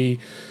Apple ID,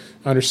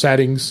 under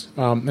settings,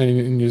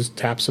 and you just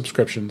tap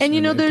subscriptions. And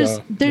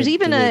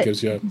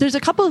there's a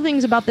couple of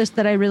things about this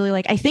that I really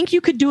like. I think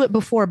you could do it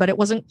before, but it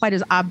wasn't quite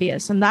as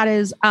obvious. And that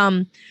is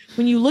when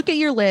you look at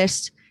your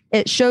list,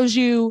 it shows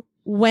you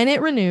when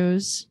it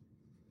renews.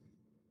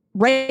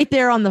 Right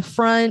there on the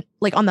front,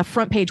 like on the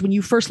front page, when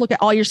you first look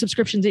at all your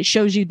subscriptions, it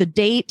shows you the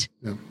date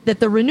that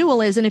the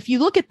renewal is. And if you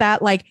look at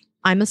that, like,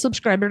 I'm a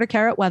subscriber to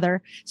Carrot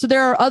Weather, so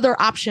there are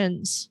other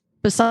options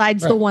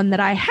besides the one that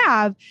I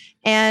have.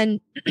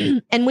 And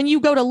and when you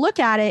go to look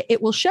at it,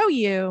 it will show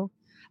you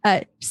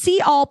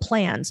see all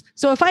plans.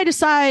 So if I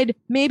decide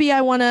maybe I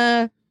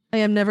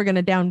am never going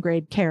to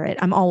downgrade Carrot.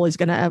 I'm always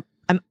going to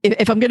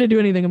if I'm going to do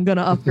anything, I'm going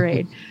to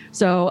upgrade.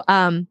 So,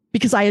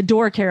 because I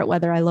adore Carrot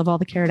Weather, I love all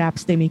the Carrot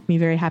apps. They make me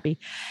very happy.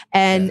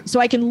 And so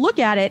I can look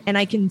at it and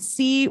I can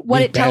see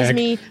what it tells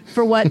me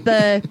for what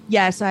the,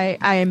 yes,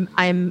 I'm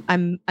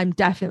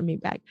definitely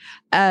meat bag.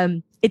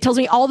 It tells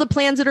me all the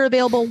plans that are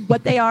available,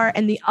 what they are.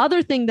 And the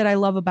other thing that I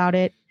love about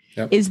it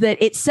is that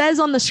it says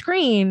on the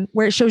screen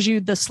where it shows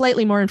you the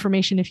slightly more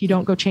information if you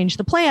don't go change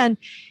the plan.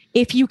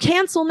 If you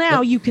cancel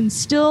now, you can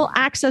still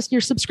access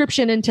your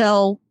subscription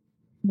until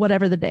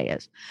whatever the day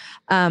is.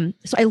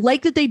 So I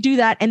like that they do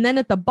that. And then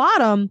at the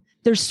bottom,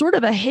 there's sort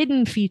of a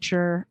hidden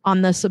feature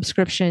on the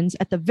subscriptions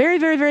at the very,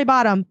 very, very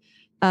bottom.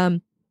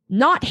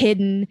 Not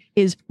hidden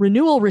is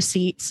renewal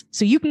receipts.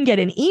 So you can get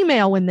an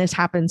email when this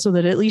happens so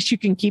that at least you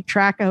can keep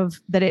track of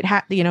that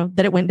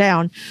that it went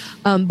down.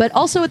 But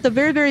also at the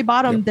very, very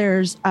bottom,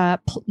 there's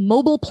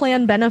mobile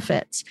plan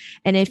benefits.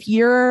 And if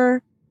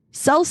your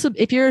cell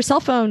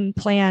phone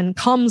plan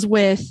comes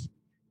with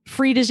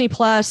free Disney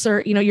Plus,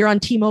 or you're on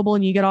T-Mobile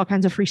and you get all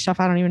kinds of free stuff.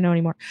 I don't even know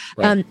anymore.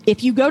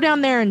 If you go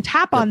down there and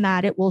tap on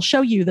that, it will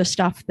show you the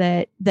stuff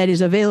that is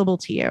available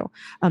to you.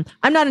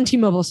 I'm not in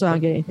T-Mobile, so I don't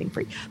get anything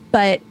free,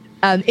 but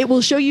it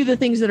will show you the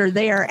things that are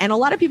there. And a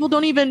lot of people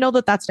don't even know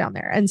that that's down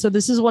there. And so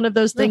this is one of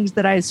those things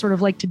that I sort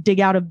of like to dig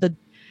out of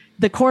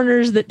the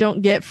corners that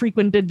don't get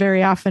frequented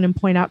very often and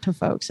point out to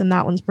folks. And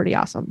that one's pretty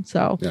awesome.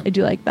 So I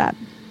do like that.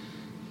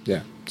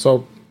 Yeah.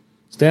 So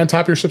stay on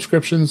top of your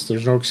subscriptions.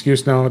 There's no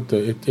excuse now.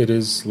 It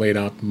is laid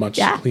out much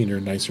cleaner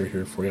and nicer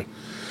here for you.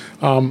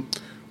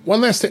 One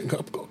last thing,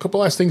 a couple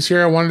last things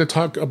here. I wanted to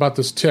talk about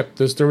this tip.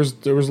 There was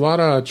a lot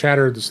of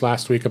chatter this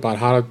last week about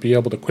how to be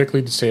able to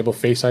quickly disable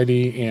Face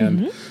ID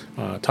and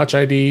Touch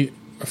ID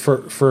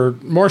for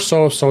more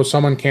so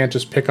someone can't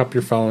just pick up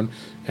your phone,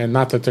 and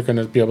not that they're going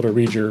to be able to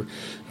read your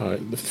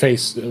the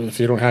face if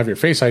you don't have your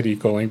Face ID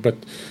going, but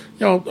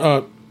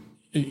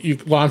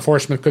law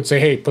enforcement could say,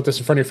 "Hey, put this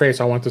in front of your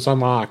face. I want this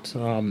unlocked."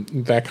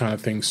 That kind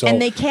of thing. So,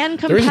 and they can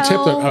compel there is a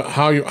tip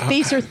that,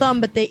 face or thumb,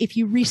 but if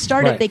you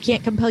restart it, they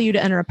can't compel you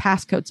to enter a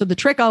passcode. So the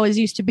trick always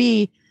used to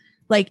be,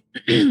 like,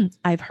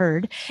 I've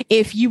heard,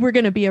 if you were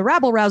going to be a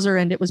rabble rouser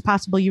and it was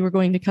possible you were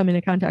going to come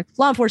into contact with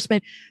law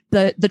enforcement,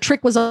 the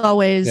trick was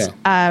always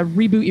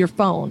reboot your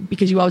phone,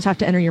 because you always have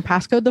to enter your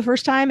passcode the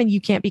first time, and you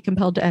can't be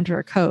compelled to enter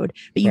a code,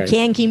 but you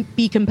can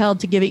be compelled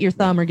to give it your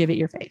thumb or give it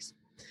your face.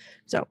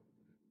 So.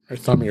 Or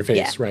thumb in your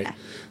face, right?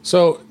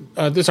 So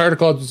this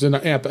article is in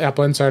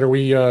Apple Insider.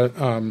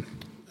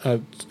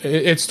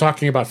 It's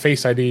talking about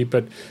Face ID,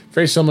 but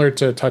very similar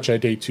to Touch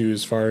ID too,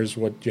 as far as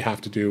what you have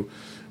to do.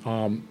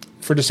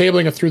 For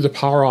disabling it through the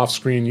power off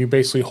screen, you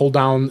basically hold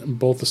down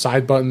both the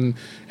side button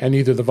and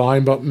either the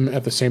volume button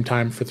at the same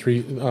time for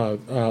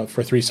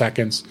 3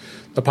 seconds.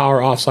 The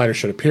power off slider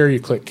should appear. You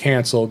click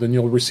cancel, then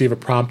you'll receive a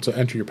prompt to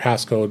enter your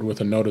passcode with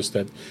a notice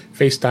that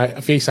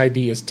Face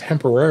ID is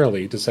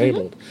temporarily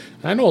disabled.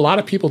 And I know a lot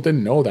of people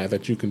didn't know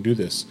that you can do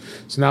this.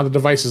 So now the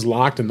device is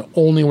locked, and the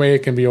only way it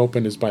can be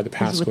opened is by the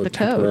passcode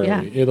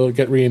temporarily. It'll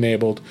get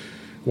re-enabled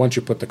once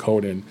you put the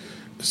code in.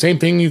 Same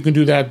thing, you can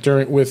do that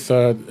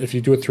if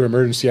you do it through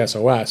Emergency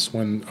SOS.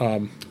 When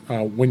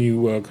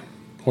you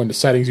go into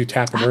settings, you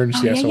tap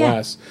Emergency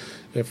SOS.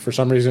 If for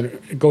some reason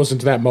it goes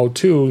into that mode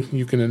too,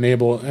 you can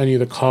enable any of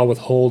the call with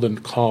hold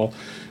and call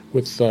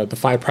with the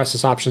 5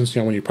 presses options.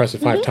 When you press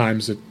it 5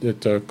 times,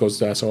 it goes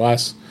to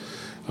SOS.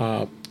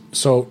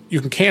 So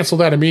you can cancel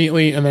that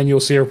immediately, and then you'll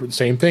see the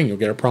same thing. You'll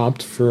get a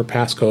prompt for a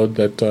passcode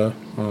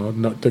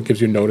that gives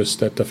you notice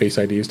that the Face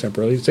ID is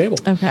temporarily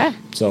disabled. Okay.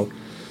 So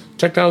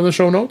check out the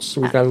show notes.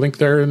 We got a link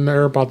there in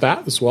there about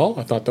that as well.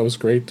 I thought that was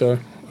great, a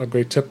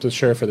great tip to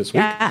share for this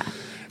week. Yeah.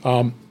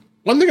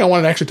 One thing I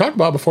wanted to actually talk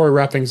about before we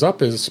wrap things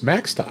up is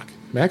MacStock.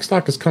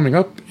 MacStock is coming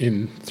up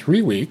in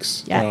 3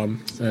 weeks, and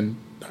I'm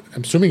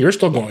assuming you're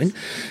still going,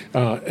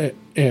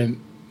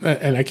 and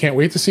I can't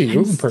wait to see you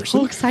in person.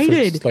 So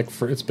excited!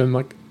 It's been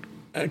like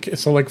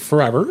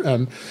forever,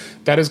 and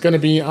that is going to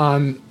be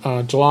on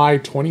July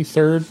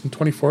 23rd and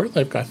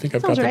 24th. I think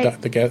I've got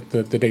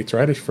the dates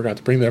right. I forgot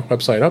to bring their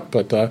website up,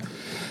 but in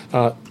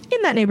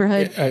that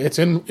neighborhood, it's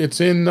in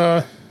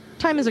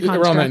time is a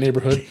construct. Around that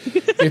neighborhood.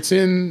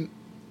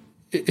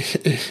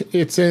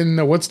 It's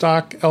in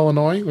Woodstock,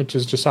 Illinois, which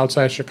is just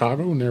outside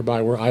Chicago,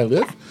 nearby where I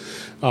live.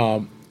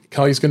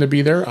 Kelly's going to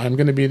be there. I'm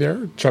going to be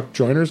there. Chuck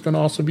Joyner's going to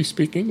also be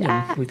speaking.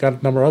 And we got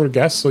a number of other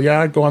guests. So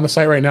go on the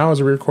site right now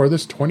as we record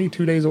this.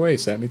 22 days away.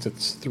 So that means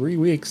it's 3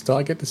 weeks till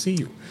I get to see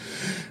you.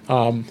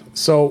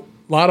 So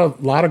a lot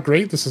of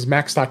great. This is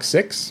MacStock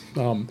 6.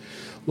 A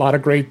lot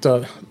of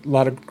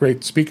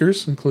great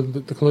speakers,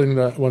 including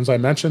the ones I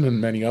mentioned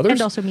and many others.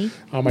 And also me.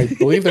 I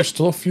believe there's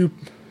still a few,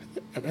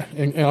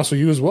 and also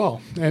you as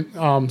well. And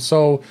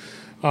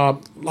a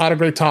lot of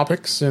great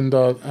topics, and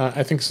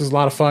I think this is a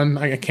lot of fun.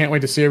 I can't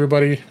wait to see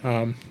everybody.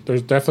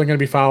 There's definitely going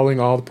to be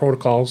following all the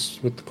protocols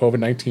with the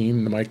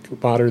COVID-19. Mike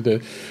Potter,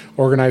 the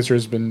organizer,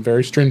 has been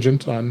very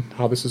stringent on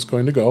how this is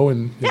going to go,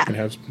 and you can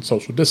have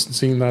social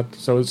distancing.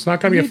 So it's not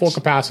going to be a full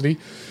capacity.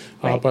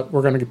 Right. But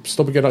we're going to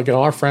still get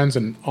all our friends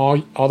and all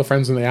the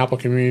friends in the Apple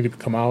community to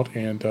come out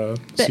and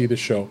see the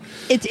show.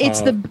 It's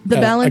the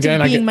balance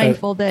of being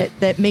mindful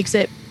that makes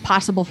it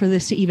possible for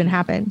this to even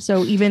happen.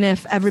 So even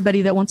if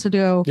everybody that wants to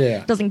go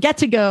doesn't get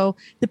to go,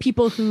 the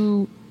people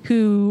who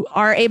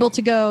are able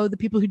to go, the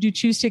people who do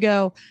choose to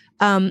go,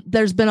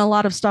 there's been a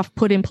lot of stuff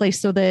put in place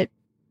so that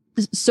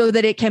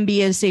it can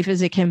be as safe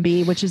as it can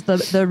be, which is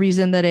the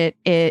reason that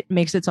it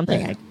makes it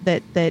something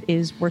that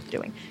is worth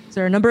doing. So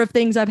there are a number of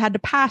things I've had to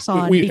pass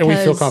on because we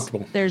feel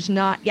comfortable. There's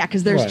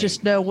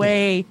just no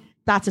way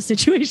that's a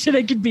situation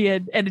I could be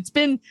in, and it's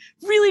been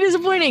really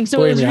disappointing.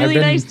 So it was really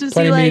nice to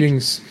see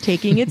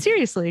taking it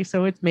seriously.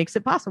 So it makes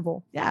it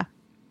possible. Yeah.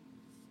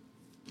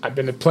 I've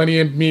been at plenty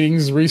of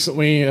meetings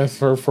recently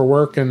for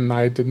work, and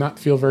I did not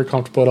feel very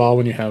comfortable at all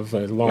when you have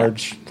a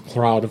large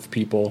crowd of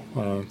people.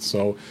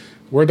 So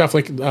we're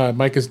definitely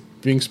Mike is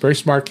being very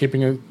smart,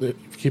 keeping it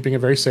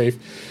very safe.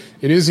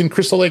 It is in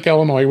Crystal Lake,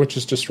 Illinois, which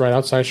is just right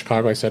outside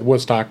Chicago. I said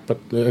Woodstock, but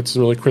it's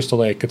really Crystal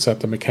Lake. It's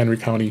at the McHenry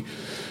County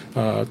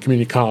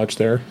Community College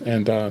there,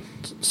 and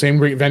same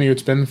great venue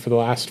it's been for the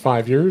last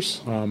 5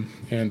 years.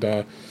 And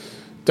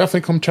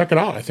definitely come check it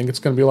out. I think it's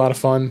going to be a lot of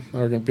fun.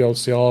 We're going to be able to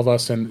see all of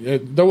us, and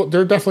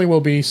there definitely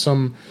will be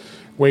some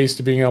ways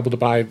to being able to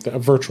buy a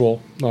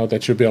virtual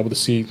that you'll be able to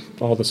see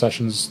all the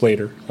sessions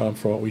later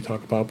for what we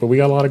talk about. But we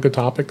got a lot of good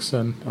topics,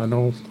 and I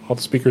know all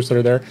the speakers that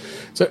are there.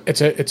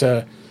 It's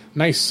a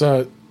nice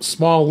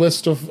small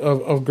list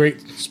of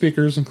great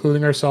speakers,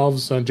 including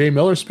ourselves. Jay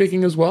Miller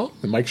speaking as well,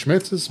 and Mike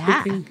Schmitz is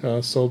speaking.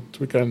 So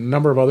we got a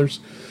number of others.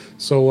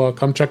 So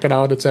come check it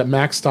out. It's at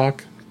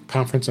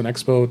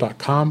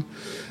MacStockConferenceandExpo.com.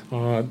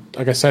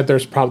 Like I said, there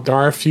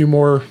are a few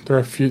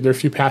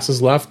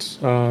passes left.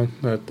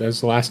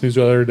 As the last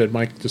newsletter that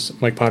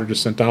Mike Potter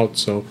just sent out.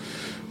 So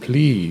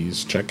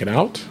please check it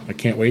out. I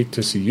can't wait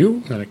to see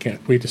you, and I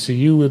can't wait to see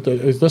you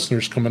as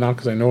listeners coming out,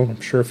 because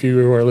I'm sure a few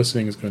who are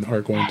listening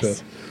are going to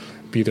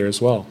be there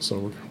as well.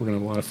 So we're going to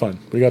have a lot of fun.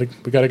 We got to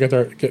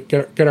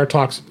get our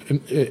talks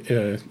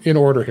in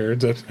order here.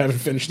 To haven't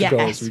finished to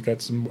go. So we got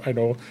some. I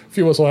know a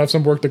few of us will have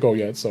some work to go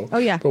yet. So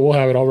but we'll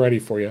have it all ready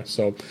for you.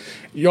 So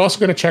you're also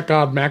going to check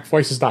out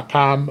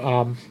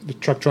MacVoices.com.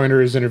 Chuck Joyner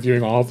is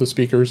interviewing all of the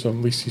speakers. At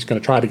least he's going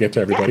to try to get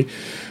to everybody.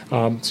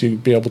 So you'll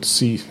be able to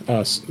see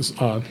us.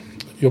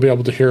 You'll be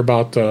able to hear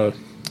about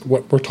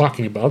what we're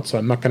talking about. So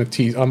I'm not going to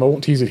tease. I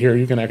won't tease it here.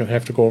 You're going to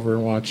have to go over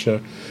and watch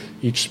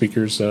each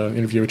speaker's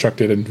interview. Chuck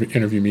did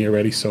interview me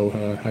already, so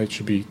I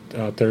should be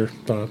out there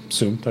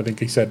soon. I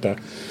think he said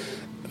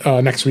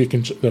next week,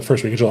 in the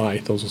first week of July,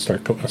 those will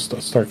start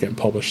getting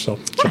published. So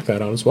check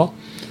that out as well.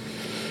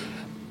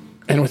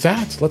 And with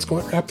that, let's go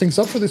and wrap things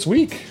up for this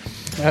week.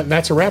 And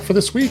that's a wrap for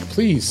this week.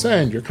 Please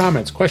send your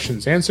comments,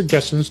 questions, and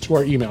suggestions to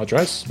our email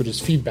address, which is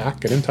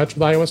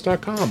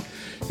feedback@intouchwithios.com.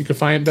 You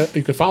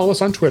can follow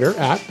us on Twitter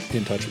at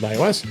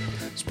intouchwithios.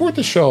 Support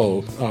the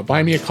show.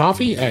 Buy me a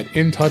coffee at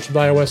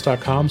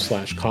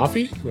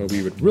intouchwithios.com/coffee.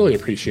 We would really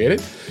appreciate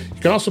it. You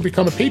can also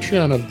become a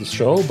Patreon of the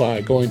show by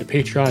going to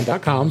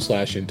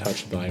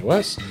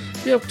patreon.com/intouchwithios.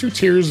 We have 2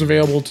 tiers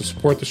available to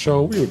support the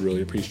show. We would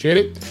really appreciate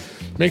it.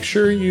 Make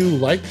sure you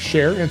like,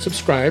 share, and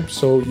subscribe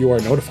so you are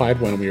notified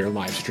when we are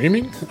live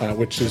streaming,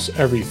 which is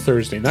every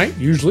Thursday night,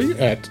 usually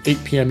at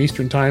 8 p.m.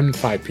 Eastern Time,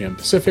 5 p.m.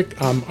 Pacific,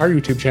 on our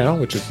YouTube channel,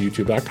 which is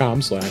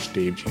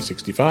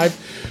youtube.com/DaveG65,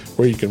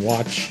 where you can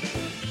watch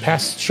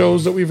past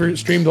shows that we've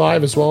streamed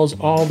live, as well as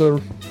all the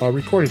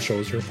recorded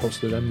shows are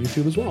posted on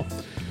YouTube as well.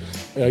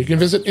 You can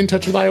visit In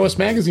Touch with iOS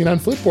magazine on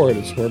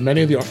Flipboard, where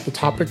many of the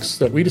topics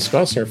that we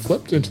discuss are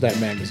flipped into that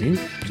magazine.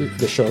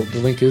 The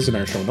link is in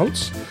our show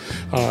notes.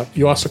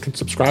 You also can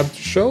subscribe to the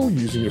show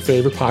using your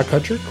favorite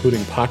podcatcher,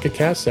 including Pocket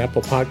Casts,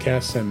 Apple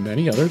Podcasts, and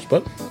many others.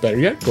 But better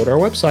yet, go to our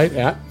website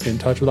at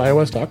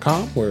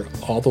intouchwithios.com, where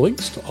all the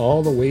links to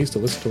all the ways to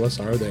listen to us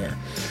are there.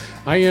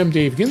 I am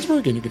Dave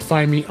Ginsburg, and you can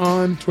find me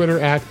on Twitter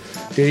at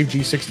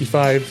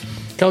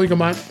DaveG65. Kelly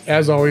Guimont,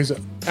 as always,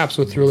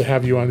 absolute thrill to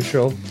have you on the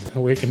show.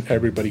 Where can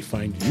everybody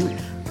find you?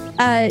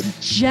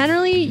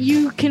 Generally,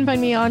 you can find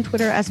me on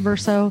Twitter as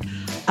Verso.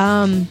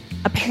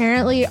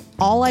 Apparently,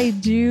 all I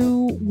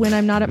do when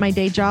I'm not at my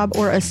day job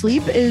or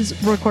asleep is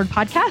record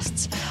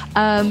podcasts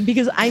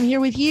because I'm here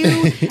with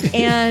you.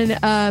 And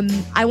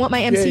I Want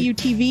My MCU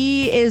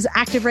TV is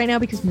active right now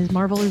because Ms.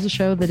 Marvel is a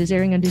show that is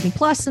airing on Disney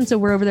Plus. And so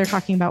we're over there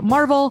talking about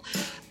Marvel.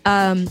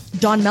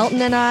 Dawn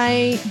Melton and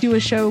I do a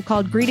show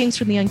called Greetings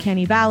from the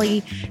Uncanny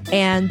Valley,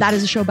 and that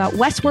is a show about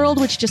Westworld,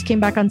 which just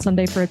came back on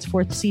Sunday for its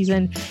 4th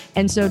season.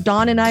 And so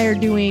Dawn and I are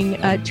doing 2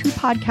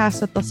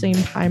 podcasts at the same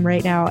time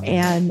right now,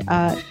 and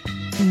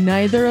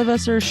neither of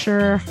us are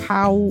sure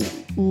how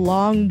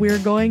long we're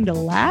going to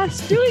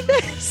last doing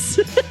this.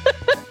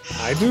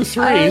 I do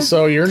 3,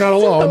 so you're not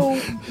alone.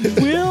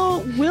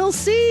 So we'll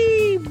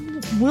see.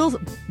 We'll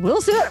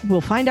see.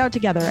 We'll find out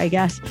together, I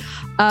guess.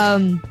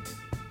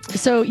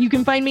 So you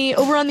can find me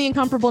over on the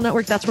Incomparable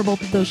Network. That's where both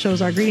of those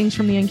shows are. Greetings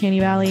from the Uncanny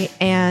Valley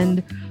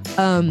and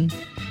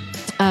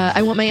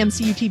I Want My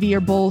MCU TV are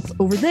both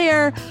over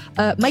there.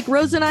 Mike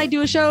Rose and I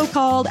do a show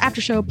called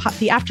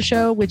The After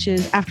Show, which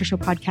is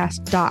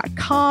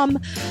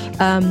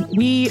aftershowpodcast.com.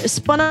 We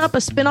spun up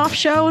a spin-off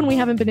show, and we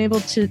haven't been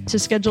able to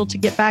schedule to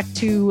get back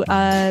to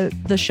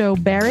the show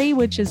Barry,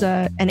 which is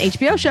an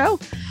HBO show.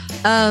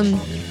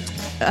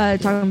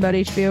 Talking about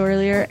HBO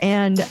earlier.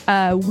 And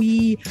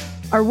we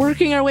are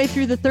working our way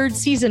through the 3rd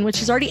season, which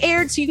has already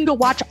aired, so you can go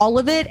watch all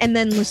of it and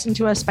then listen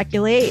to us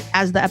speculate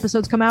as the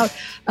episodes come out.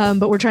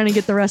 But we're trying to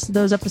get the rest of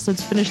those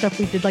episodes finished up.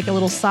 We did like a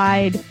little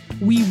side.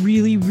 We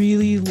really,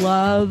 really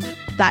love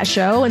that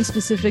show, and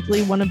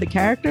specifically one of the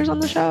characters on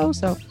the show.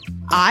 So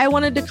I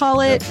wanted to call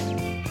it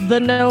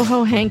the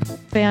NoHo Hank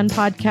Fan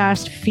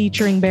Podcast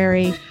featuring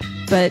Barry,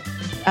 but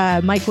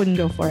Mike wouldn't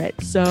go for it.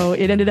 So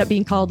it ended up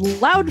being called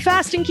Loud,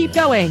 Fast, and Keep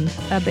Going,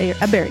 a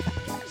Barry podcast.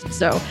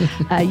 So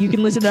you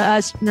can listen to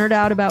us nerd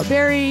out about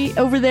Barry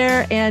over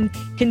there and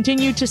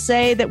continue to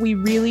say that we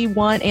really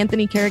want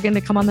Anthony Kerrigan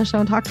to come on the show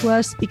and talk to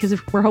us, because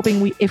we're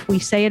hoping if we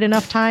say it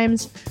enough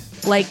times,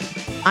 like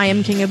I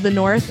am King of the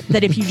North,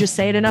 that if you just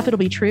say it enough, it'll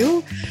be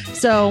true.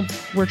 So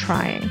we're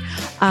trying.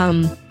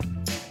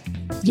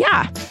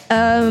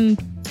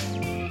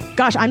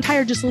 Gosh, I'm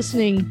tired just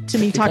listening to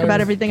me talk about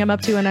everything I'm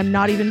up to, and I'm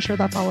not even sure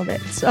that's all of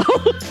it. So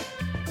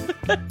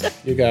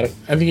you got it.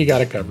 I think you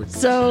got it covered.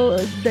 So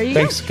there you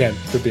Thanks again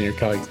for being here,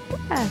 Kelly.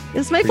 Yeah,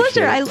 it's my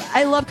pleasure.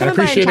 I love coming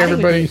by and chatting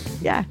everybody.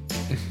 With you. Yeah.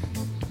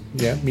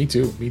 Yeah, me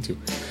too.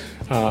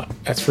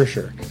 That's for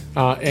sure.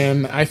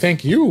 And I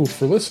thank you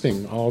for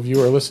listening. All of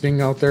you are listening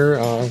out there.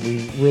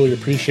 We really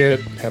appreciate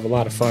it. Have a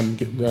lot of fun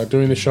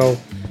doing the show,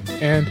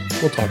 and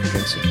we'll talk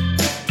again soon.